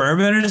Chris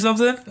Berman or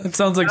something? It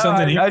sounds like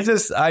something. I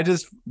just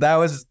that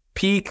was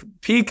peak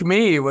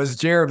me was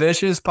Jared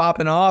Vicious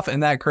popping off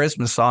and that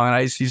Christmas song, and I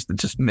used to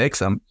just mix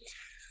them.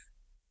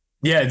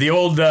 Yeah, the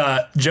old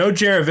Joe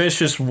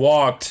Jaravicious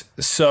walked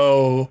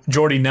so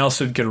Jordy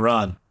Nelson could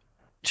run.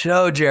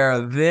 Joe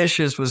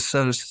Jaravicious was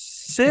so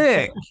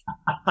sick.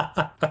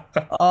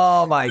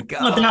 Oh my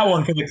god! Not that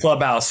one for the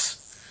clubhouse.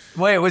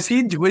 Wait,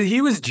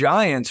 he was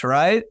Giants,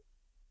 right?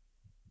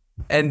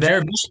 And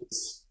then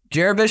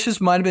Jaravicious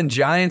might have been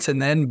Giants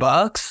and then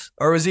Bucks,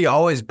 or was he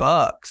always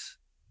Bucks?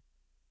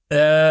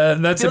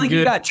 That's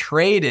he got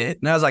traded,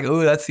 and I was like,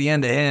 "Ooh, that's the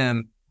end of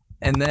him."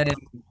 And then.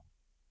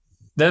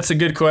 That's a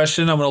good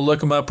question. I'm going to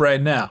look him up right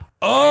now.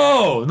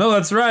 Oh, no,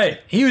 that's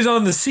right. He was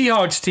on the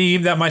Seahawks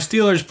team that my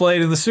Steelers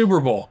played in the Super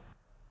Bowl.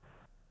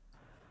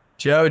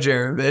 Joe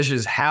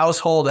Jaravicious,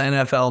 household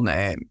NFL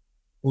name.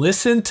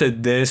 Listen to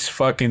this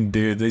fucking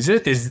dude.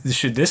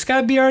 Should this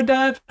guy be our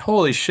dad?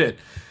 Holy shit.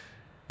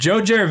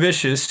 Joe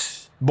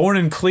Jaravicious, born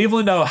in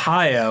Cleveland,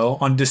 Ohio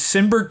on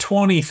December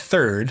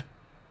 23rd,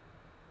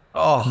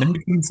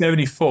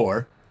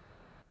 1974,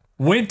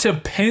 went to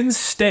Penn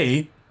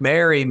State.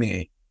 Marry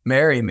me.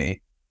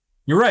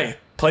 You're right.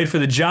 Played for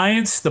the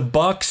Giants, the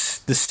Bucks,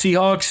 the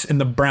Seahawks,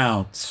 and the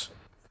Browns.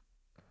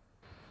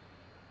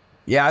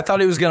 Yeah, I thought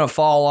he was going to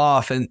fall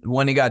off and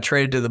when he got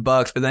traded to the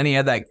Bucks, but then he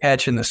had that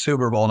catch in the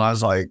Super Bowl, and I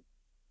was like,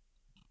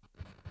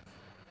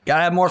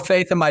 gotta have more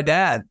faith in my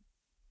dad.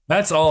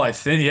 That's all I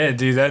think. Yeah,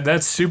 dude,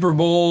 that's Super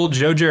Bowl,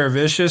 Joe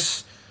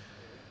Jaravicious.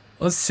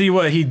 Let's see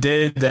what he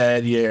did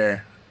that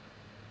year.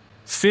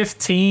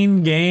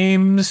 15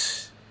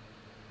 games.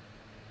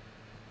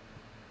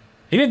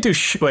 He didn't do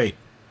wait.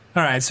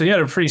 All right, so he had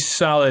a pretty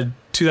solid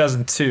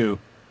 2002.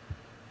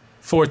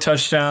 4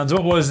 touchdowns.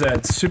 What was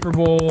that? Super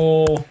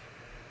Bowl.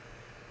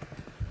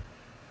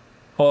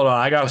 Hold on,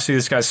 I got to see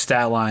this guy's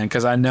stat line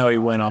because I know he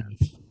went on.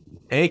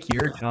 Take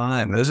your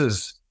time. This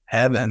is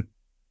heaven.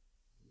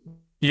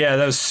 Yeah,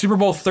 that was Super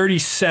Bowl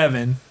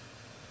 37.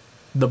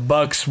 The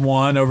Bucks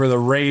won over the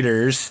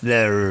Raiders.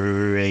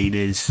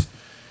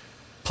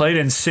 Played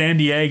in San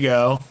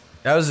Diego.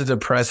 That was a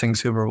depressing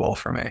Super Bowl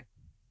for me.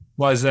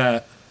 Why is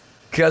that?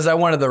 Because I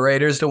wanted the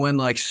Raiders to win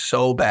like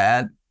so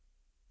bad.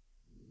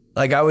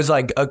 Like I was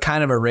like a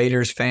kind of a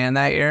Raiders fan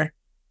that year.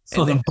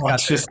 So and the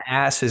Bucks just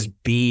asses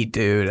beat,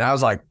 dude. And I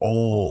was like,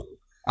 oh,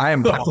 I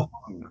am wrong.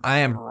 I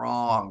am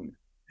wrong.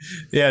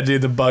 Yeah,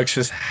 dude, the Bucks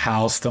just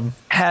housed them.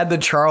 Had the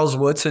Charles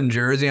Woodson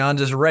jersey on,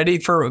 just ready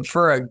for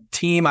a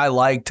team I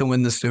like to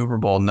win the Super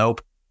Bowl. Nope.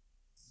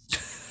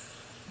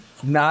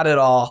 Not at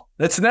all.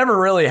 It's never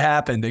really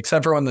happened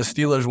except for when the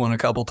Steelers won a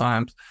couple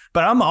times.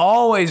 But I'm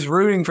always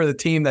rooting for the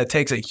team that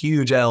takes a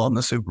huge L in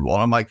the Super Bowl.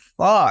 I'm like,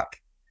 fuck.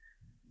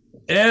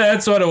 Yeah,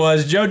 that's what it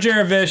was. Joe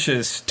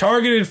Jaravicious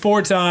targeted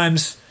 4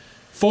 times,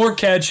 4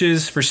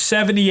 catches for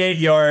 78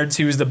 yards.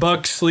 He was the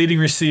Bucks' leading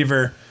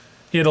receiver.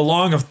 He had a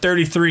long of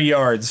 33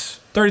 yards,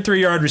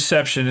 33-yard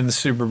reception in the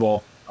Super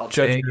Bowl.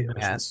 Joe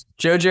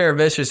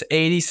Jaravicious,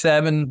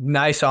 87,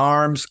 nice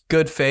arms,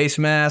 good face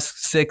mask,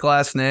 sick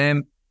last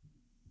name.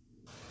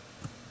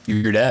 You're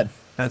your dad.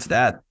 That's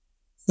dad.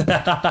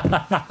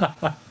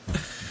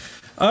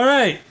 All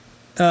right.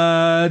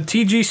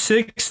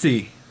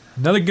 TG60.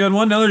 Another good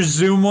one. Another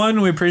Zoom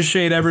one. We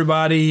appreciate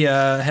everybody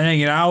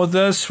hanging out with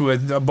us,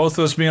 with both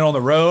of us being on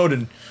the road.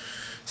 And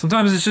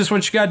sometimes it's just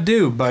what you got to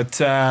do. But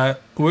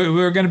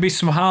we're going to be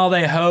some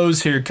holiday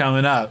hoes here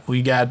coming up.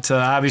 We got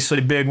obviously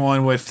a big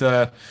one with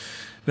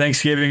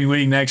Thanksgiving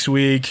week next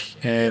week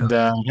and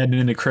heading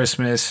into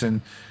Christmas.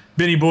 And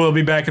Benny Boy will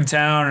be back in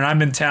town, and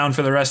I'm in town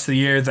for the rest of the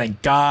year.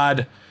 Thank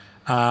God.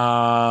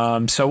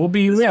 So we'll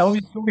be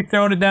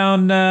throwing it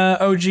down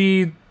OG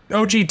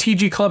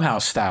TG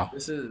Clubhouse style.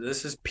 This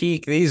is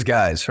peak these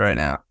guys right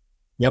now.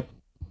 Yep.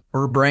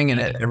 We're bringing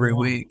it every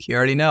week. You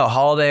already know.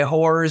 Holiday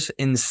horrors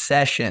in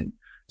session.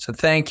 So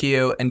thank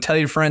you, and tell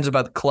your friends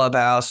about the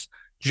Clubhouse.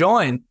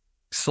 Join.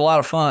 It's a lot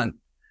of fun.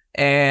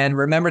 And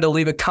remember to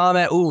leave a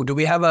comment. Ooh, do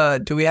we have a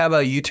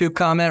YouTube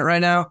comment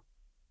right now?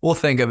 We'll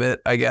think of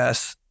it, I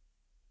guess.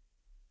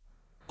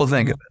 We'll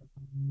think of it.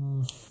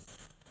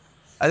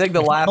 I think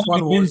the last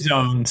one was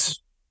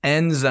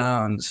end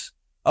zones.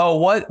 Oh,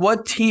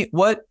 what team?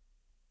 What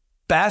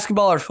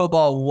basketball or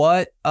football?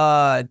 What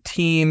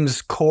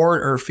team's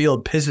court or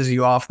field pisses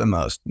you off the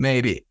most?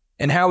 Maybe.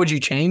 And how would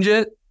you change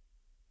it?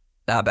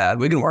 Not bad.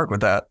 We can work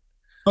with that.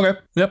 Okay.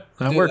 Yep.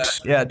 That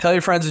works. Yeah. Tell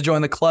your friends to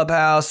join the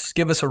Clubhouse.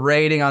 Give us a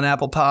rating on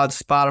Apple Pods,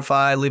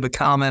 Spotify. Leave a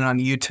comment on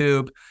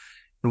YouTube,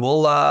 and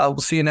we'll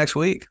see you next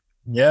week.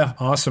 Yeah.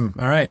 Awesome.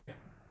 All right.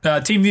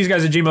 Team these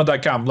guys at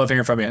gmail.com. Love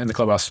hearing from you in the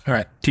Clubhouse. All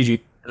right.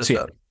 TG. See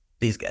ya.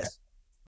 These guys.